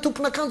maresaka amin'le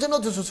tompon'akanjo ianao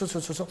de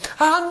so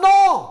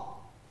non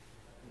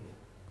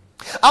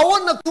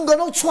ahoana tonga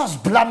anao tsy ho azo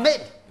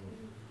blameny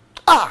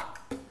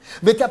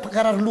mety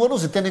ampakarary lohanao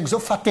zay teneniko zao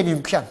fa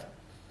teneniko ihany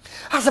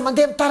aza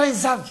mandeha mitarainy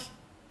zany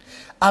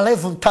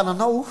alaivo ny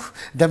tananao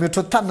de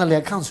ametra tanana le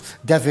akanjo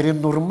de avereny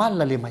normal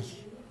le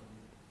may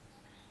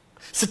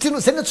satria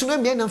zay natsony hoe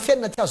miaina amin'ny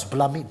fiainana ty azo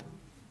blamena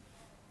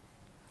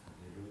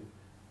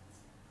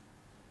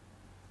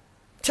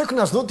tsy haiko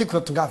nazonao tiako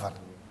natongavana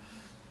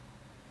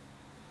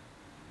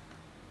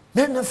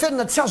miaina amin'ny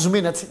fiainana tsy azo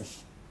mena tsiny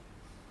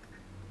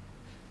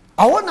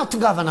ahoana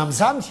natongavana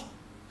amin'izany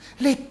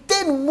le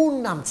teny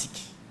monina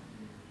amintsika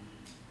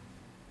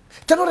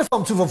hitanao rehefa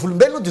mijova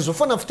volombelonao de zao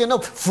foana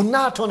fitenao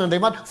voninahitra ao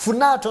an'Andriamanitra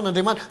voninahitra ao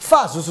an'Andriamanitra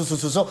fa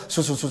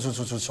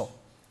zao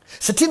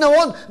satria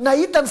nahoana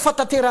nahita ny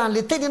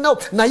fatateran'le teny ianao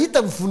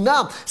nahita ny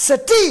voninahiny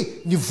satria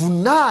ny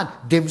voninahiny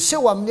de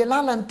miseho amin'ny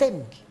alalan'ny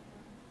teniny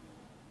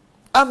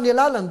amin'ny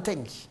alalan'ny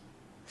teniny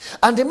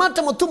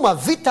Andriamanitra matoa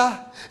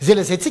mavita zay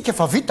lazaintsika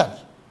fa vitany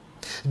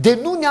de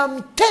noho ny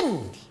amin'ny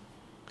teniny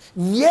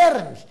ny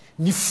heriny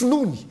ny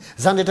finoany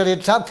zany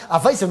rehetrarehetra zany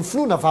avaiza ny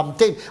finoana avy amin'ny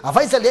teny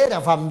avaiza le hery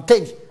avy amin'ny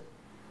teny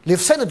le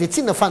fisaina de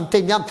tsinona fa ny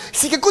teny aminy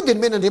isika koa de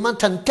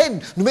nomen'Andriamanitra ny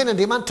teniny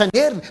nomen'Andriamanitra ny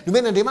heriny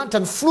nomen'Andriamanitra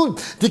ny finoany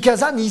dika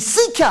zany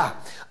isika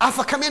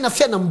afaka mena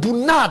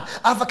fiainam-boninahitra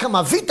afaka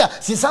mavita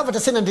zay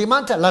zavatra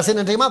sain'Andriamanitra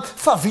lazain'Andriamanitra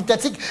fa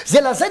vitatsika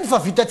zay lazainy fa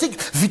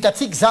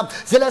vitatsika zany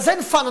zay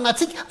lazainy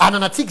fananatsika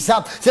ananatsika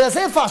zany zay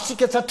lazainy fa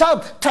azosika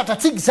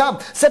tratratsika zany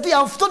satria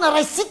amin'ny fotoana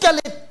raisika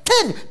le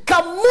teny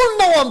ka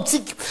monina ao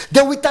amintsika de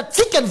ho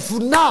hitatsika ny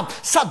voninahiny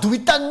sady ho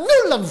hitan'ny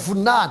olona ny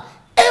voninahiny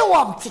eo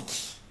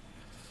amintsika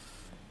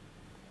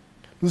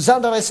no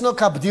zany raha raisinao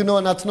ka abidirinao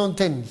anatinao ny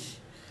teniny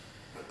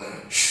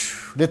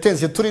le teny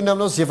zay torina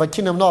aminao zay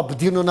vakina aminao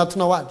abidirinao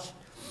anatinao any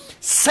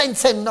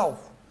saintsaininao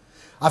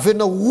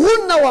averinao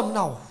oninao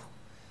aminao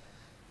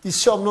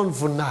iseho aminao ny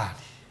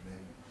voninahiny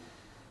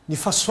ny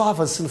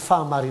fahasoavany sy ny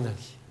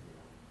fahamarinany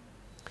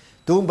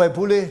de ho ny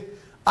baiboly hoe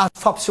azo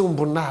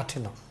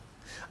fampisehoam-boninahitra ianao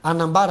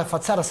anambara fa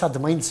tsara sady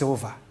mahiny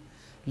Jehova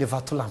le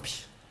vatolampy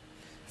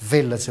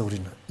velona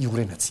zay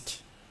iorenatsika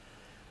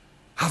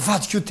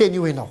avadika io teny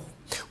io ianao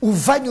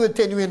ovainy io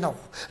teny io ianao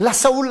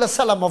lasa olona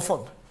salama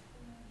foana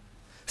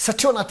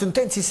satria anatin'ny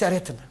teny tsisy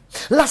aretina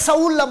lasa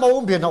olona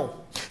mahomby ianao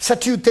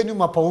satria io teny io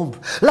mampahomby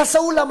lasa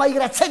olona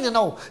mahiratsaina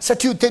ianao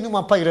satria io teny io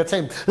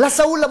mampahiratsaina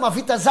lasa olona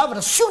mavita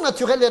zavatra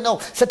surnaturel ianao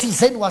satria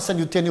izay no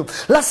asan'io teny io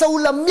lasa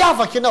olona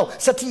miavaka ianao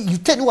satria io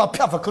teny io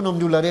ampiavaka anao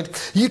amin'ny olona rehetra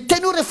io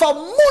teny io rehefa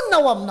monina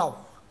ao aminao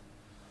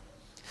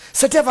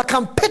satria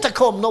afaka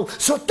mipetraka ao aminao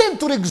so teny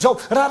toreko zao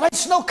raha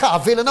raisinao ka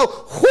avelanao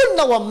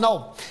holona ao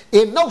aminao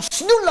enao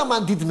sy ny olona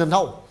manodidina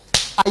anao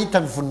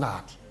ahitany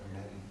voninahiny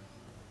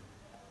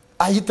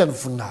ahitany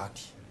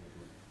voninahiny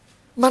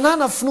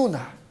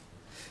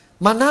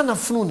manana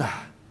finoana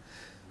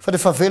fa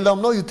rehefa velona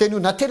aminao io teny io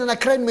na tena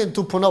anankiray nomeny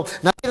tompo anao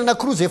na tena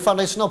anankiroa zay efa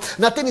raisinao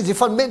na tena izy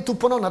efa nomeny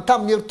tompo anao na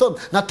tamin'ny heritaona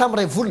na tamin'ny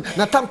ray volona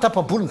na tamin'ny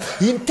tapabolona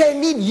iny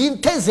teny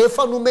iny teny zay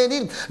efa nomeny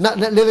iny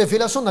le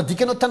révélation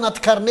nadikanao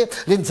tanaty carnet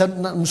le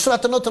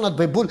misoratanao tanaty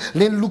baiboly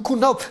le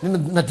nilokonao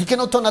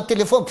nadikanao tao anaty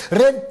telefôny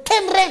reny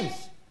teny reny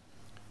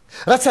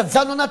raha tsy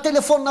ajanao anaty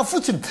telefônina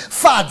fotsiny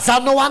fa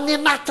ajanao any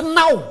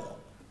anatinao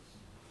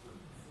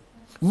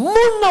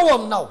monina ao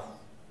aminao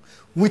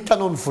ho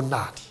hitanao ny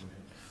voninahiny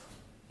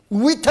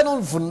ho hitanao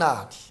ny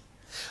voninahiny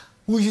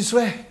hoy izy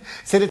hoe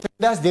zay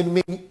rehetra azy dia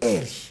nomeny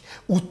hery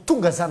ho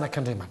tonga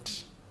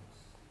zanak'Andriamanitra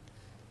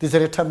dia zay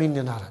rehetra meny ny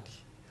anarany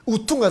ho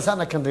tonga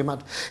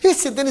zanak'Andriamanitra izy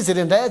tsy teny izy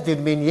rendray azy dia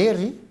nomeny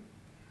hery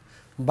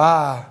mba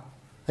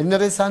inona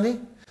re zany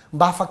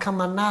mba afaka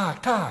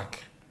manahitahaka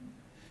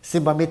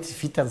zay mba mety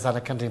vita ny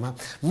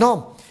zanak'Andriamanitra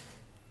non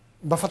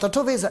mba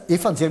fantatrao ve iza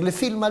efa nijery le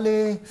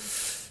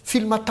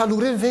film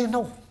taloha reny ve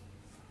ianao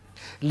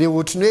le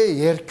ohatriny hoe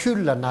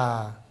Hercule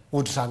na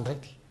ohatry zany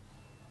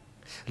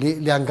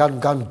reny le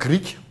anganongano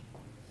grika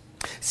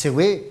zay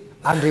hoe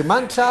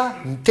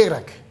Andriamanitra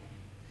miteraka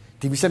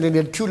dia misy an'ireny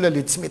Hercule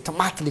le tsy mety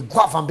maty le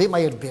goavambe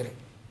mahery be reny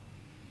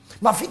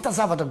mavita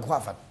zavatra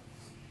goavana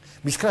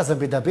misy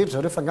karazam-be dabe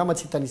zareo fa ngama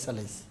tsy hitanisa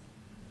ilay izy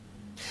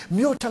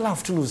mihoatra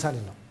lavitry noho zany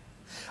ianao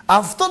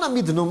amin'ny fotoana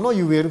midinao aminao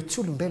io hery tsy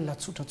olombelona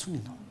tsotra ntsony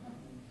ianao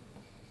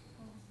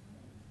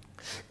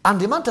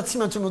Andriamanitra tsy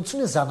maintsy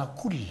nontsony hoe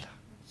zanak'olona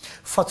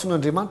fa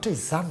tson'Andriamanitra hoe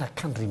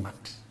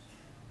zanak'Andriamanitra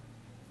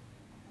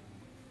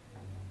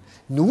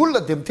ny olona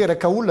dia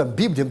miteraka olona ny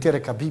biby dia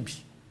miteraka biby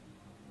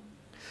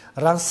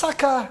raha ny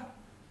saka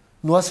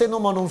no asainao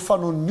manao ny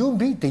fanaon'ny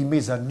omby dia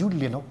imezan'ny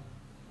olona ianao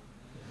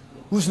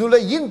ozy ny olona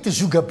ino ty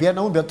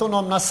zogabeana omby ataonao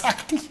amina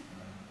saky ty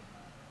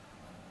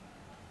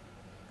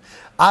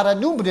ara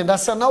ny omby ny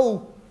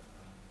andrasanao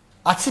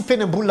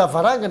atsipeny ambony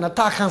lavarangana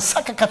tahaka ny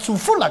saka ka tsy ho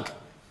folaka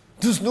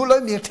dozy ny olona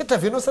hoe mieritreritra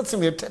avenao sa tsy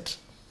mieritreritra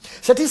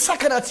satria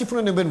saka raha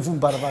tsipona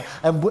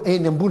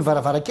eny ambony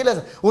varavarakely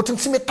aza ohatrany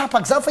tsy mety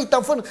tapaka za fa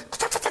hitany foana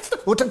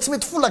ohatrany tsy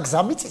mety folaka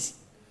za mihitsy izy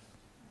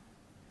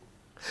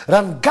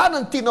raha ny gana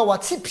ny tianao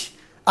atsipy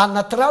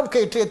anaty rano ka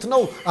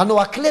etretinao anao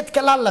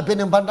akletika lalina be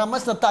ny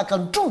ambandramasina tahaka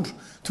ny trondro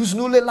dozy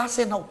ny olona hoe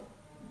lasa ianao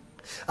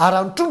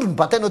araha ny trondro ny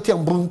batainao ty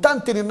ambony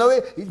tany tenenao hoe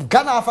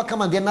gana afaka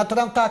mandeha anaty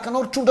rano tahaka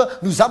anao ry trondra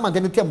noho za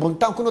mandeha ty ambony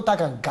tany koa anao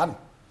tahaka ny gana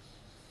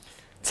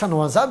tsy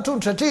hanao an'izany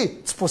trondro satria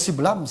tsy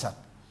possible aminy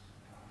zany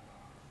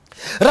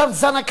raha ny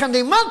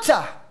zanak'Andriamanitra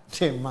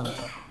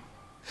Andriamanitra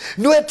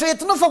no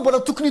etretinao fa mbola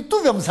tokony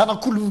hitovy amin'ny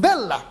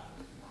zanak'olombelona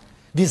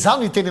dia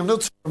zany hiteny aminao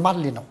tsy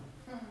normal ianao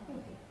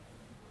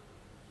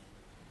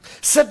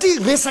satria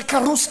resaka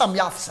roa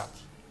samihafa zany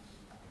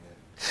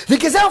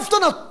dika zay amin'ny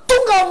fotoana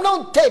tonga aminao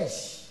ny teny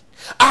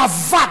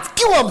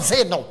avadika io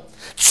amin'izay ianao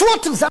tsy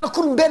ohatry ny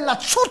zanak'olombelona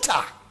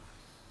tsotra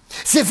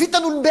zay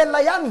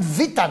vitan'olombelona ihany ny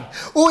vitany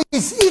hoy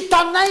izy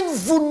hitanay ny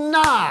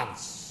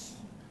voninahiny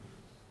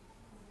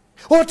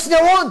ohatry ny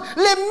ahoana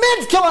le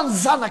mendrika ao an'ny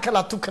zanaka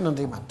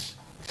latokan'Andriamanitra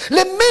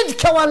le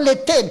mendrika ao an'le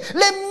teny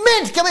le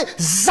mendrika hoe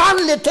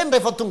zany le teny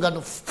rehefa tonga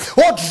nofo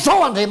ohatry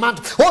zao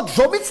Andriamanitra ohatry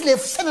zao mihitsy le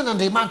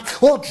fisainan'Andriamanitra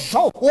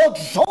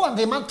ohatry zao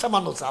Andriamanitra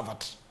manao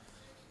zavatra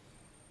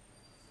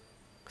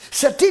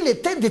satria le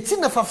teny dia tsy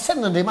inona fa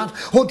fisainan'Andriamanitra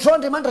ohatry zao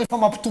Andriamanitra rehefa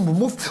mampitombo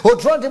mofo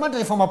ohatry zao Andriamanitra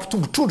rehefa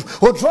mampitombo trondro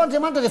ohatry zao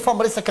Andriamanitra rehefa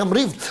miresaka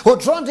amin'ny rivotra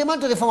ohatry zao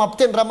Andriamanitra rehefa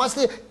mampiteny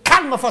ramasina hoe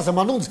kalma faza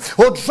manonjy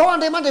ohatry zao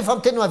Andriamanitra rehefa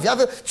miteny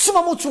maviavy tsy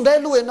mamotsondray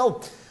aloha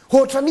ianao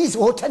ohatran'izy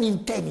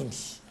ohatran'iny teny iny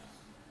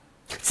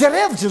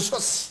jereo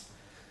Jesosy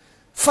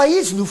fa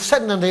izy no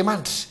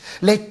fisainan'Andriamanitra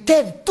lay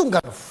teny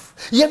tonga nofo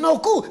ianao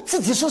koa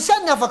tsy Jesosy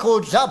ihany ny afaka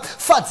ohatry zany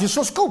fa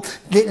Jesosy koa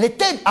le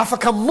teny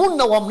afaka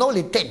monina ao aminao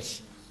le teny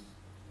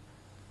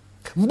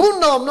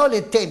monina ao aminao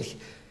le teny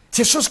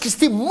Jesosy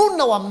Kristy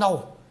monina ao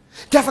aminao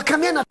dia afaka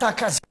miaina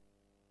tahaka azy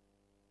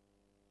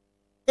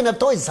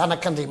atao hoe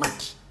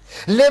zanak'Andriamanitra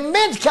le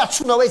mendrika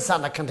atsona hoe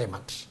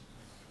zanak'Andriamanitra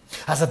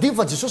azadiny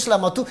fa Jesosy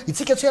laha matoa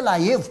itsika tsy hoe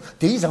lahevo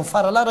dia izy amin'ny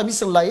faralahy raha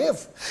misy ny lahevo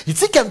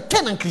itsika ny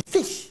tenany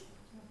Kristy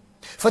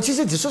fa tsy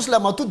izy hoe Jesosy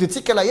laha matoa dia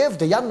itsika lahevo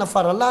dia ianona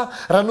faralahy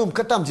raha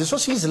nomboka tamin'i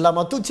Jesosy izy laha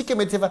matoa itsika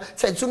mety efa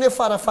tsy haintsony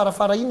hoe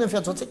farafara inona ny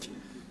fiatsoantsika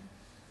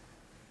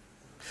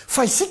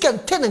fa isika ny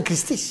tenany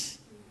Kristy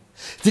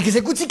dika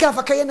izay koa tsika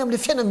afaka iana amin'le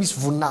fiainana misy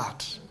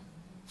voninahitra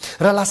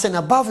raha lasainy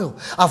abava eo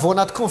avy ao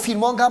anaty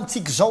confinement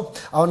angamitsika zao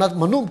ao anaty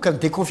manomboka ny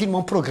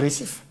déconfinement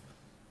progressif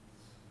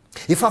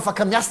efa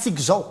afaka miasa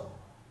tsika zao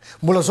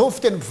mbola zao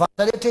fiteny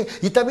mivavaka rehetra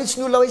hita mihitsy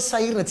ny olona hoe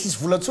sahirina tsisy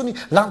volantsony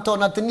lantao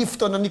anatin'ny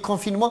fotoanany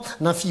confinement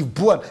na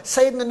fiboana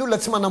sahirina ny olona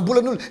tsy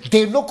manambola ny olona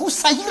dia ianao koa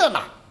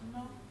sahirana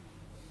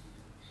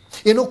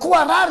ianao koa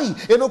arary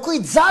ianao koa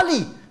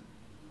ijaly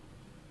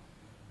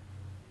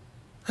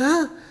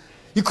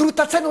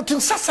ikorotatsaina ohatry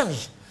ny sasany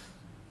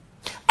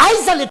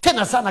aiza le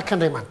tena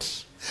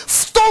zanak'Andriamanitra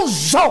fotoana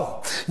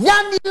zao ny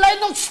any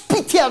ilainao tsy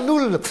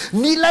pitian'olona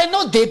ny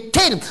ilainao dia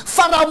teny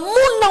fa raha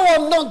monina ao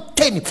aminao ny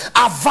teny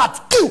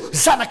avadikio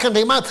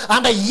zanak'Andriamanitra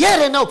andray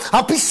hery ianao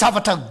ampisy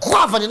zavatra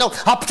goavany ianao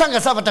ampitranga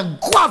zavatra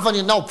goavany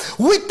ianao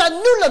ho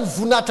hitan'ny olona ny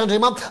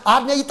voninahitr'Andriamanitra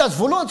ary ny ahita azy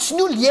voalohany tsy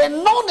ny olona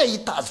ianao ny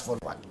ahita azy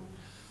voalohany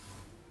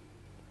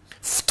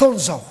fotoana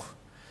zao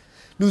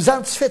noho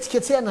zany tsy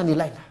fihetsiketsehana ny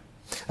ilaina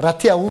raha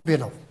tia omby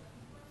ianao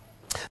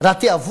raha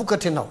tia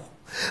avokatra ianao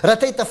raha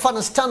tia hita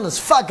fanasitranana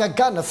sy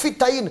fahagagana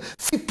fitahina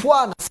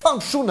fipoahana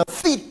fandrosoana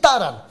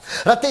fitarana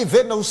raha tia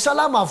hiverina ho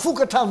salama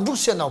avokatra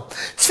androso ianao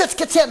tsy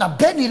fihetsiketsehana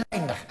be ny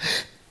ilaina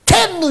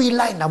teny no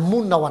ilaina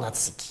monina ao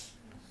anatsika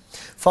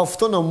fa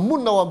fotoana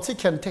monina ao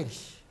amintsika ny teny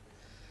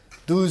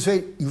toy izy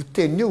hoe io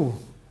teny io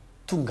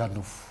tonga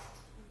nofo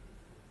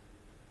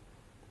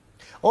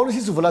ao nisy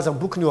izy voalaza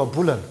boky ny eo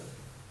abolana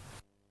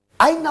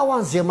aina ho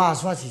an'izay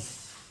mahazo azy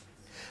izy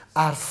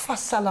ary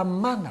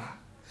fahasalamana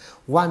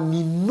ho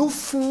an'ny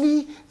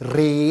nofony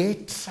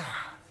rehetra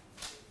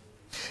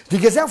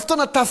dika zay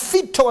fotoana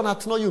tafiditra ao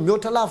anatinao io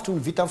mihoatra lavitra ny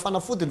vita amin'ny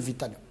fanafody ny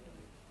vitany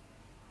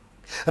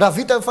raha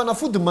vita amin'ny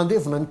fanafody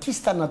mandevona ny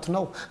kista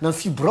anatinao na ny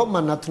fibrome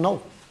anatinao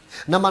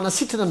na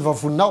manasitrana ny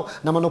vavoninao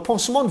na manao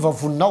pansement ny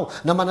vavoninao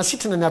na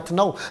manasitrana ny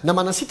atinao na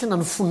manasitrana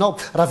ny fonao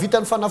raha vita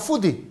ny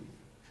fanafody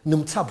ny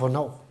mitsabo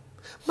anao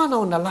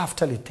manao na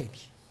lavitra le teny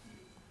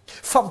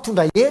fa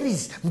mitondra hery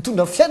izy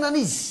mitondra fiainana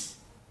izy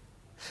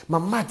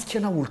mamadika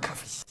anao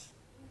olo-kafa izy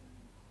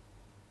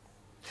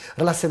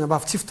raha lasaina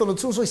mavy tsy fotoana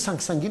ntsony zao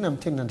isangisangina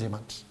amin'ny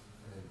tenin'Andriamanitra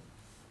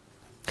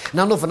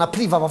nanaovana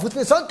privava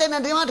fotsiny zao ny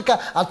tenin'Andriamanitra ka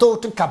atao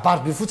ohatry ny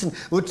kabary be fotsiny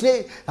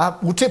ohatry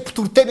hoe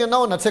mpitory-teny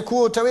ianao na tsy haiko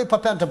ohatra hoe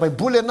mpampianatra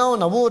baiboly ianao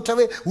na ohatra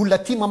hoe olona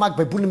tia mamaky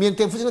baiboly mihaino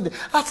teny fotsiny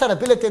dia tsara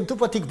be le teny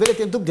tompo atiako be le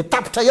teny tompo dia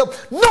tapitra eo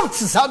no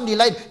tsy zany ny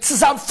ilaina tsy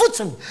zany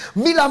fotsiny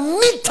mila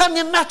mitany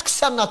anatiko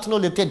sy anatinao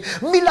le teny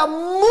mila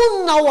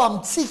monina ao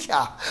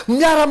amintsika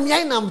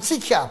miara-miaina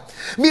amintsika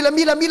mila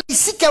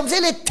isika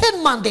amin'izay le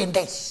teny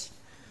mandehandeha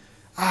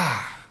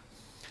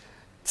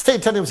tsy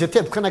tehitra any amin'izay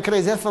teboka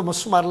anankiray zay fa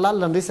somary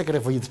lalina ny resaka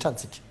rehefa hiditra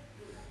antsika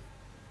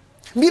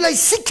mila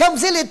isika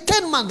amin'izay le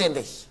teny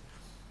mandehandeha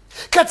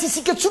ka tsy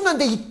isika tsony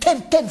andeha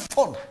hiteniteny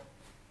foana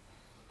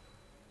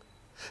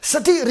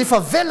satria rehefa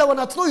vela ao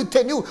anatinao io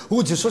teny io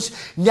ho Jesosy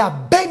ny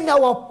abeny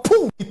ao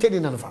am-po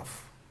hitenena ny vavo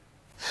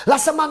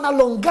lasa mana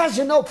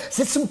langage ianao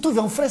zay tsy mitovy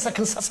amin'ny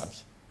firesaky ny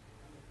sasany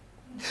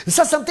ny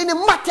sasany teny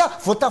maty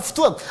vao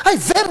tafotoana ay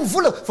very ny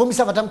vola vao misy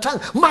zavatra mitranga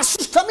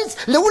masosotra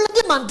mihitsy le olona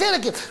nge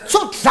mandreraka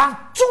tsotra zany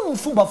tsony ny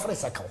fomba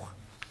firesaka ao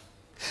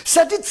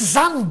satria tsy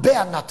zany be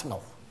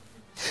anatinao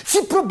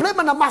tsy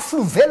problema na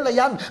mafilo-velona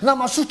ihany na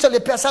masosotra le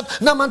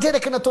mpiasata na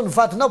mandreraka nataony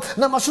vadinao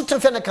na masosotra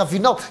ny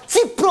fianakavinao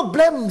tsy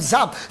problema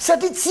mizabo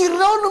satria tsy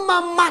ireo no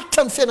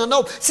mamaritra ny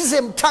fiainanao sy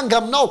zay mitranga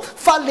aminao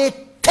fa le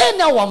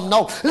teny ao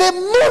aminao le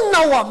monina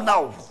ao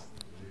aminao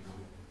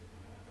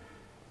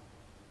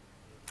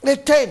le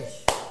teny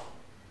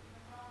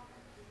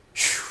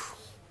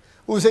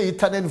hoy zay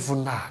hitanay ny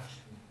voninahiny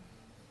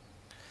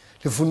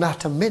le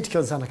voninahitra mendrika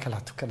ny zanaka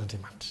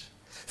lahatokan'Andriamanitra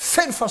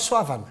feno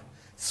fahasoavana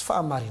sy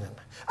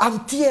fahamarinana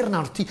amin'ity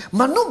herinandro ity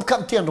manomboka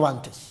amin'ity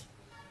androany ty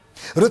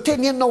ireo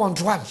teny enonao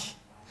androany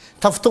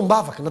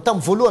tafotoambavaka na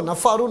tamin'ny voalohany na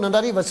faharoa na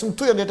andrariva sy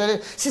mitoy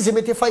andretraretra sy izay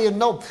mety efa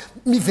henonao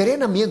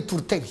miverena miheno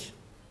toriteny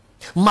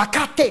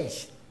maka teny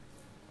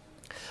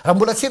raha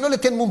mbola tsy henao le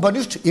teny momba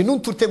niositra eno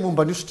ny toriteny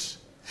momba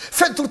niositra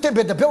feno toriteny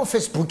be dabe ao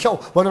Facebook ao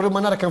ho anareo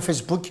manaraka amin'ny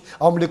Facebook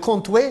ao amin'le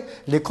compte hoe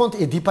le compte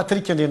Edi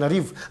Patrick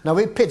Andrianarivo na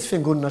hoe pejy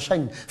fiangonana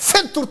sainy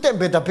feno toriteny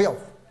be dabe ao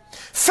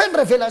feno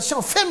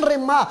révélation feno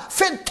rema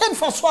feno teny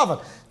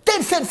fahasoavana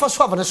teny feno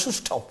fahasoavana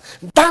sosotra ao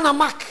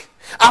ntanamaky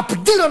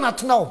ampidiro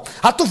anatinao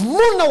atovy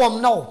monina ao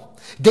aminao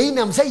dia iny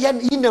amin'izay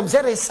iny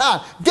amin'izay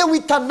resahana dia ho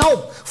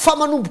hitanao fa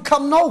manomboka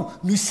aminao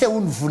no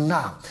isehony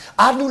voninahy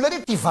ary ny olona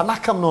rehetra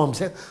hivanaka aminao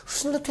amin'izay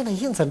sy ny olona tena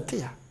enjany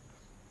ty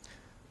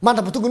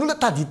mandrapatonga ny olona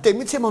tady teny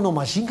mihitsy hoe manao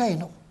mazinga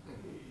ianao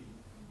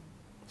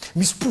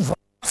misy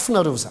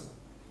povafinareo zany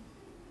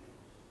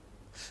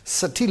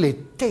satria le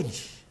teny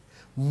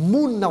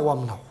monina ao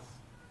aminao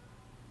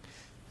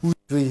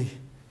hoe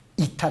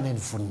hitanay ny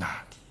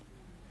voninahiny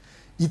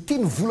ity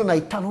ny volana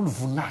hitanao ny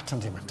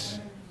voninahitr'Andriamanitra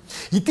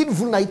ity ny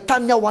volana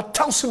hitany ao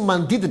atrano sy ny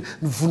manodidina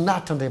ny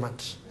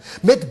voninahitr'Andriamanitra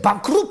mety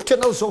bankropitra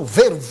ianao zao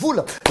very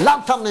vola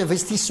lamy tamina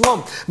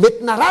investissement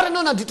mety narary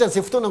ianao nandritra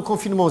n'izay fotoana ny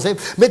confinement zay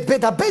mety be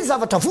dabe ny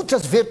zavatra votra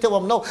sy very teo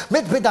aminao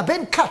mety be dabe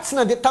ny katy tsy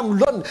nandeha tamin'ny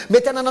loana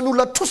mety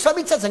ananan'olona trosa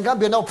mihitsy azy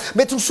angamby ianao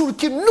mety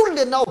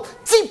nisolokin'olona ianao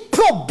tsy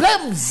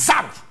problème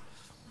zany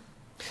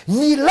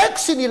ny ilaiko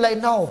sy ny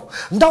ilainao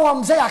ndao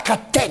amin'izay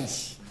akateny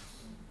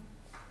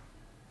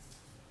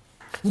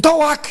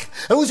ndao aka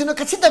ozy anao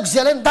ka tsy hitako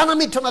zay alainy dana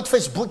miditra anaty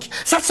Facebook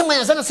sa tsy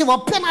mahay zany sy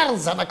mampianariny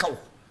zanakao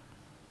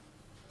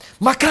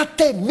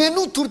makateny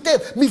menotorote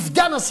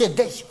mividiana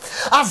sedey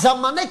aza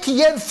manaiky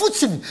ieny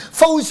fotsiny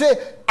fa hoy izy hoe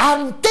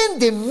ary ny teny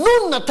dia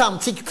nonona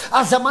tamintsika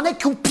aza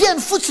manaiky hompieny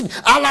fotsiny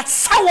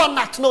alatsao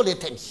anatinao le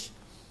teny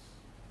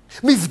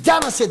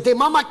mividiana sedey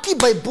mamaky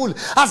baiboly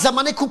aza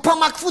manaiky ho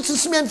mpamaky fotsiny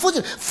sy mihainy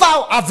fotsiny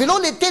fa avelao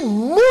le teny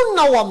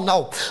monina ao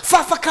aminao fa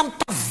afaka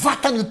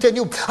mitavatana io teny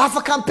io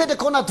afaka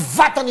mipetraka ao anaty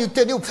vatana io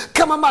teny io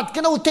ka mamadika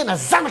anao ho tena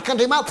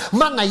zanak'Andriamanitra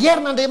manana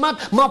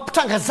herin'Andriamanitra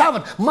mampitranga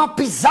zavatra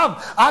mampizava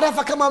ary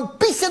afaka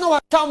mampisy anao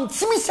hatramin'ny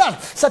tsy misy azy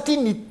satria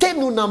ny teny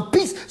no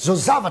nampisy zao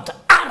zavatra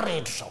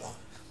arehetra zao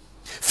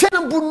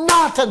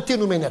fiainam-boninahitra ny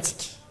teny omeny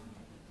atsika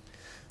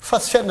fa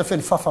tsy fiainana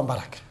feny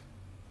fahafambaraka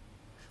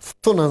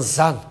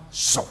fotoanan'izany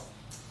zao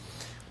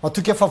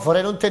matoky efa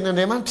voarainao ny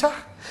tenin'Andriamanitra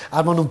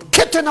ary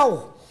manomboketo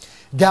ianao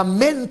dia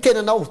ameny ny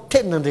tenanao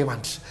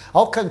tenin'Andriamanitra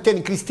aoka ny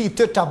teny Kristy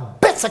hitoetra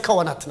betsaka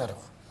ao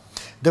anatinareo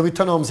dia ho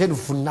hitanao amin'izay ny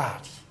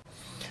voninahary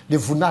le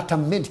voninahitra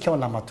mendrika ao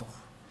lamatoa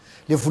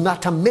le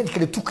voninahitra mendrika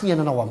le tokony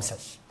iananao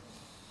amin'izay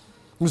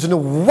nozany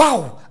hoe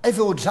wow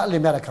efa ohatr'izany le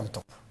miaraka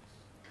amin'tao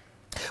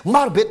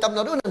marobe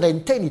taminareo nandray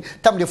ny teny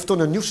tamin'le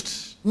fotoana niositra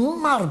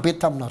marobe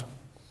taminareo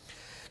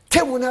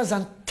témoignage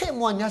zany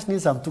témoignage ny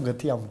izy tonga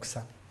ty amiko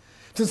zany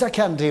toy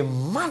zaka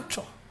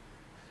Andriamanitra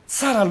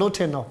tsara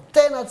loatra ianao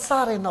tena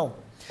tsara ianao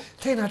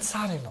tena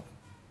tsara ianao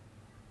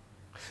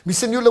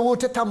misy ny olona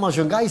ohatra tamin'ny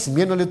Majunga izy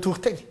mihaino le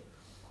toriteny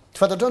tsy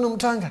fantatrao no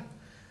mitranga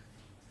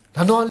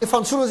nanao an'le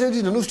fansorona zay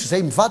izy nanositra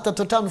zay mivady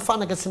tato trano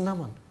fanaka sy ny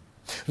namana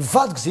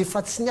mivadiko zay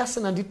efa tsy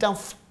niasa nandritra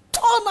amin'ny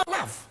fotoana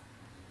lava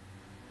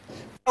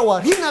ao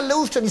arina n'le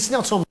ositra nisy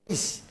niantso amin'ilay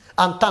izy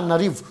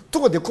Antananarivo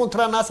tonga dia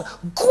contrat nasa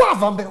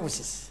goava ambeo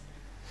izy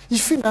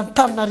izy fina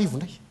Antananarivo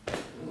ndray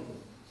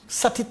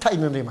satria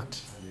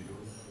tahin'Andriamanitra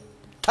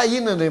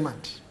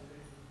tahin'Andriamanitra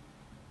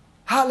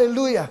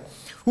halleluja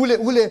ole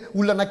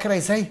olona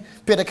anankiray zay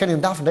petraka any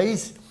andafo ndray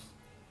izy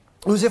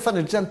ozy efa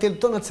nandritra ny telo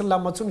taona tsy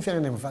nilamintsony ny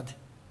fiainany amin'ny vady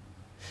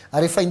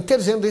ary efa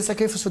intelo zay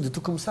niresaka efa sao dia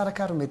tokony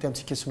misaraka ary mety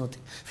amintsika sonao ty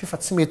fa efa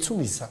tsy mety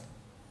tsony izy zany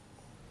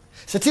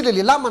satria le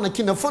lehilahy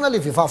manakina foana le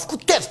vehivavy koa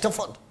teritra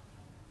foana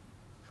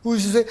hoy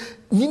izy hoe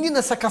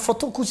ninina sakafo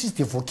ataoko izy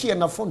dia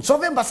voakihana foana zao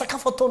ve mba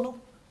sakafo ataonao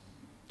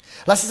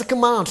lasa isaky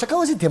mahandro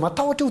sakafo izy dia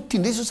matahotra ho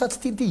tindre so sa tsy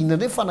tianty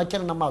hinandre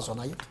fanakinana mahazo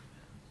anay eto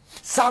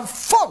za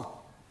foana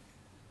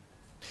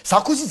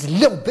za koa izy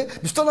leobe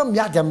misy fotoana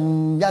miady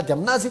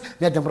aminazy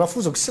miady amin'ny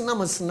rafozako sy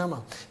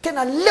namana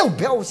tena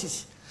leobe ao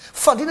izy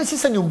fandrina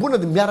sisa ny ombona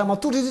dia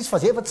miara-matoro izy fa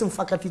zay efa tsy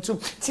mifankaty tsony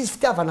tsy izy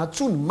fitiavana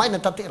tsony maina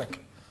tanteraka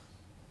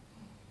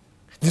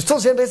dia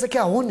fotoana zay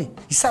nresaka ahoany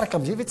hisaraka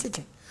amin'izay ve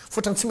tsika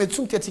fotrany tsy mety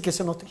tsony ty atsika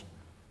isanao ty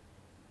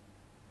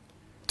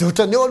dia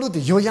ohatrany eo aloha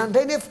dia eo ihany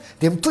ndray nefa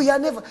dia mitoy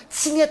ihany nefa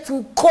tsy nety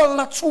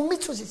nikolona tso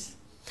mihitsy ozy izy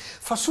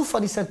fa sofa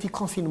nisan'ity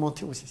confinement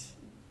ty ozy izy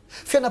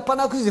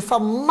fiainam-panahiko izy efa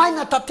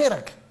maina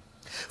tanteraka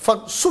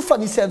fa sofa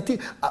nisy an'ity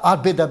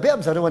abedabe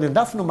amin'zareo any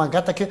andafo no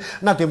mangataka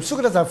na dia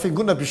misokatra za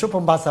fiangonana bisopa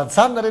mba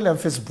azajanona re le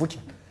amin'ny Facebook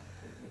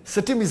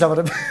satria misy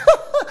zavatra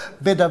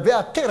bedabe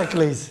ateraka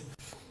ilay izy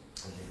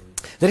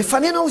dia rehefa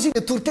nianao izy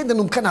dia toriteny dia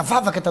nomboka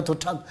navavaka tato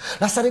trano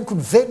lasa reniko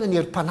niverina ny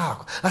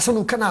herim-panahiko lasa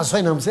nomboka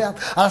nahazoaina amin'izay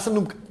a lasa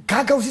nomboka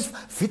gaga ozy izy fa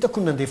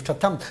vitako ny nandefitra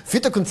taminy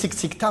vitako ny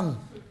tsikitsiky taminy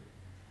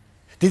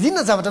dia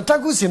inona zavatra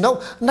ntrago izy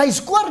ianao na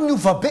izy koa ary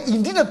niova be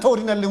indrindra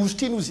taorina an'le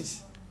ozitriny ozy izy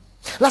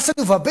lasa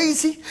niova be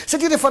izy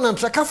satria rehefa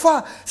nandro sakafo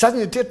a za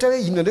nitreritra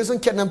hoe inonandreo zao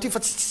nikanina amin'ity fa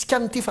tsy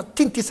kanina ity fa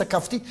tianyity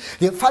sakafo ity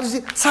dia faly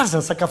izy sara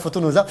zany sakafo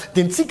ataonao za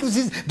dia nitsika izy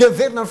izy dia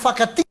verina ny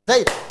fakaty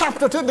zay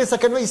tapitra oatra hoe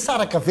resaka ny hoe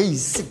hisaraka ve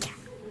izy sika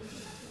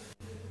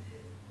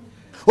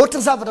ohatra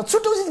ny zavatra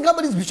tsotra ozy izy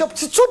ngambana izy bisopa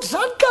tsy tsotra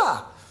zany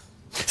ka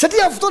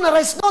satria amin'ny fotoana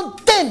raisinao ny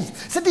teny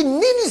satria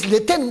nino izy le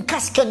teny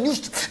mikasika ny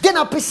ositra dia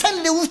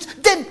nampiasainy le ositra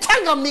dia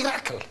nitranga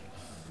miracle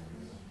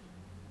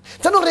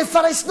tanao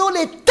rehefa raisinao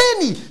le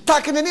teny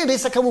tahaka ny ane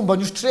resaka momba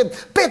ny ositra reny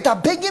be da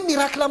be gne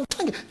miracle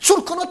mitranga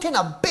tsoroko anao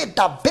tena be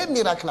da be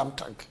miracle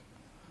mitranga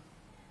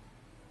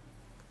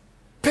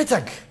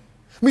petraga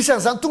misy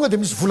an'izany tonga dia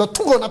misy vola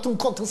tonga ao anatin'ny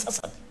compte ny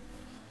sasany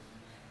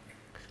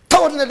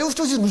taorina le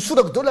ositra ozy izy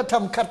nosorako daholo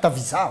hatramin'ny carte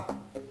visako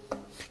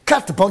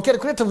carte bancaire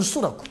ko rehetra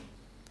nosorako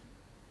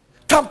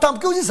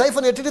tampotampoka eo izy za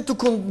efa nehetrehtra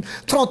tokony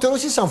 30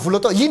 euros sisa ny vola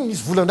atao ino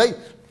misy vola indray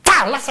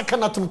ta lasaka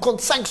anatin'ny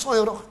compte 500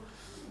 euros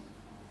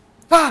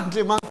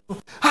Andriamanitra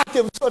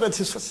aty misoana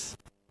Jesosy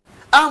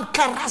amin'ny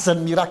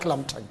karazany miracle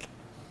mitranga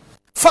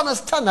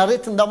fanasitrana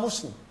aretiny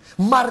damosiny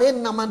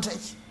marenina mandray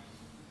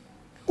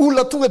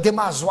olona tonga dia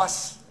mahazo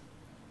azy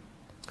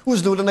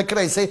ozy le olona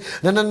anankiray izay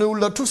nanany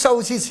olona trosa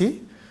ozy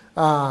izy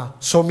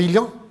 100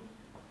 millions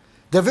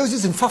dia aveo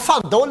izy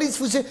nifafany daholo izy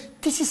fozy hoe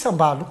ty sisa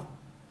mba aloha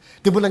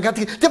dia mbola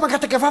angataka dia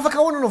mangataka vavaka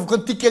ahoana anaovako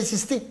an'ity kely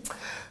sisy ty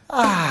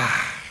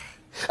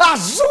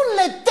azony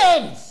le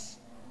teny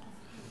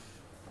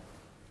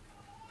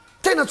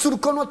tena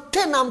tsoroko anao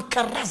tena amin'ny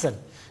karazany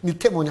ny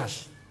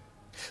témoignage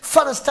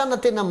fanasitrana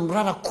tena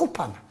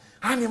mirarakopana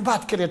any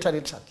ambadika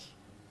rehetrarehetrany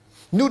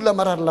ny olona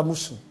marary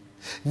lamosiny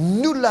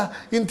ny olona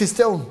ino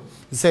tysy ao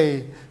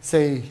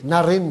zay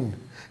narenina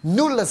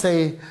ny olona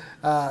zay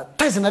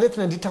taizana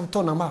retina andritra amin'ny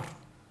taona maro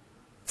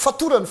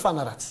fatorany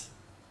fanaratsy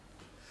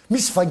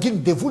misy vanginy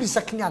devoly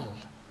isaky ny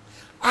alina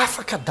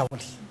afaka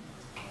daholy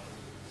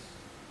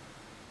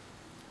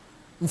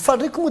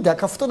mifandriky moa dia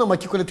aka fotoana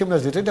makiko le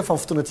teminazy rehetrarehetra fa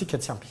fotoana antsika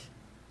tsy ampy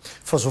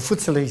fa zao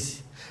fotsy ilay izy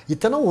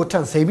hitanao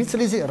ohatran'izay mihitsy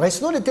ilay izy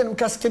raisinao le tena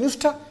mikasika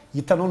nyosotra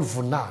hitanao ny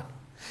voninahiny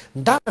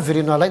ndana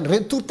verenao alainy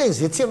reny toroteny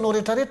zay tserinao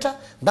rehetrarehetra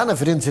ndana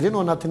vereny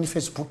jerenao anatin'ny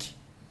facebook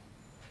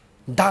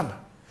ndana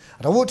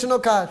raha ohatra ianao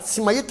ka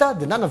tsy mahita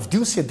dia ndana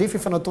vidio CD fa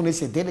efa nataonay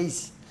CD lay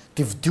izy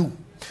dia vidio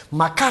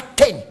maka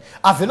teny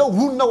avy alao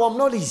ononao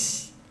aminao lay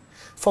izy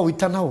fa ho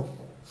hitanao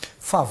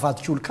fa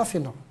avadika olo kafa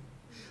ianao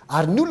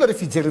ary ny olona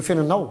rehefa hijery ny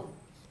fiainanao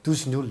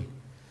dozy ny olona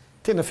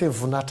tena fe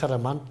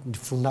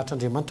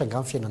voninahitr'Andriamanitra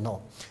angamy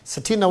fiainanao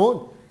satria nahoana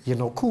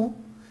ianao koa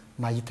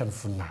mahita ny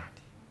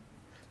voninahiny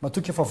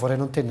matoky efa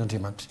voarainao ny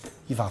tenin'Andriamanitra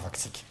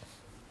hivavakitsika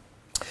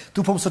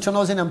tompo misaotra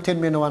anao zany amin'ny teny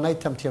menao anay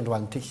tamin'ity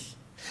androany ty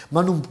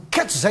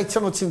manombokaitso zay tsy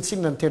anao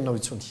tsinitsinina ny teninao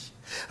intsony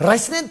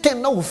raisinay ny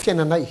teninao ho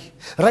fiainanay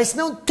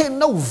raisinao ny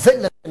teninao ho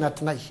velona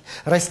anatinay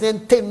raisinay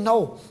ny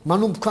teninao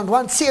manomboka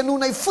androany tsy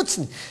hanonay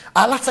fotsiny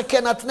alatsaka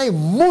anatinay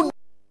mona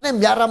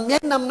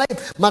miara-miaina aminay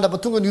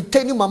mandrapatonga n'io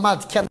teny io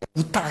mamadika anay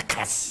ho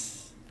tahaka azy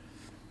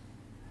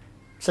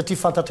satria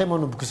fantatray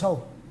manomboka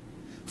izao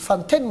fa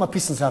ny teny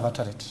mampisy ny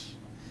zavatra rehetra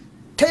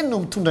teny no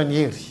mitondra ny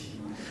hery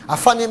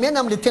afany amiaina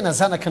amin'le tena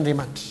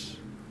zanak'Andriamanitra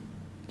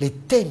le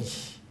teny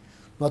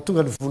no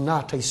hatonga ny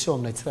voninahitra iseho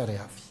aminay tsirairay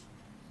avy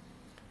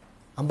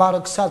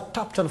ambarako sady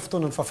tapitra ny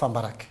fotoana ny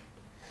fahafambaraka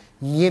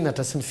ny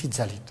enatra sy ny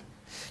fijaliana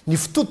ny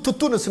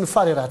fitotototoana sy ny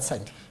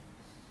fahareran-tsaina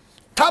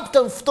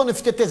tapitra ny fotoana ny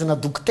fitetezana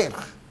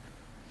dokotera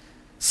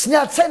sy ny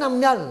atsaina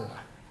amin'ny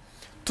alina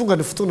tonga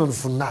ny fotoana ny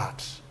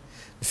voninahitra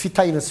ny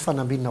fitahina sy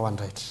fanambinina ho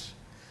andraitra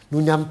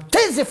noho ny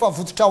am'teza efa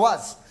avototra ho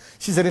azy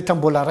sy izy rehetra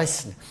mbola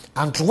raisiny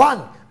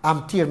androany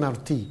amin'ity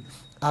herinandro ity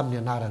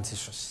amin'ny anaran'i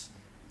Jesosy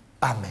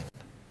amen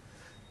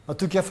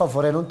matoky efa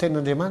voarainao ny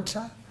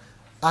tenin'Andriamanitra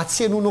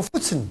atsenoanao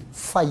fotsiny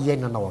fa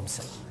iainanao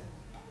amin'izay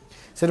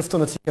zay ny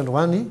fotoana antsika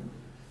androany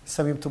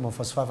samy mitomba amin'ny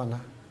fahasoavana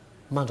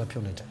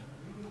mandram-peona indray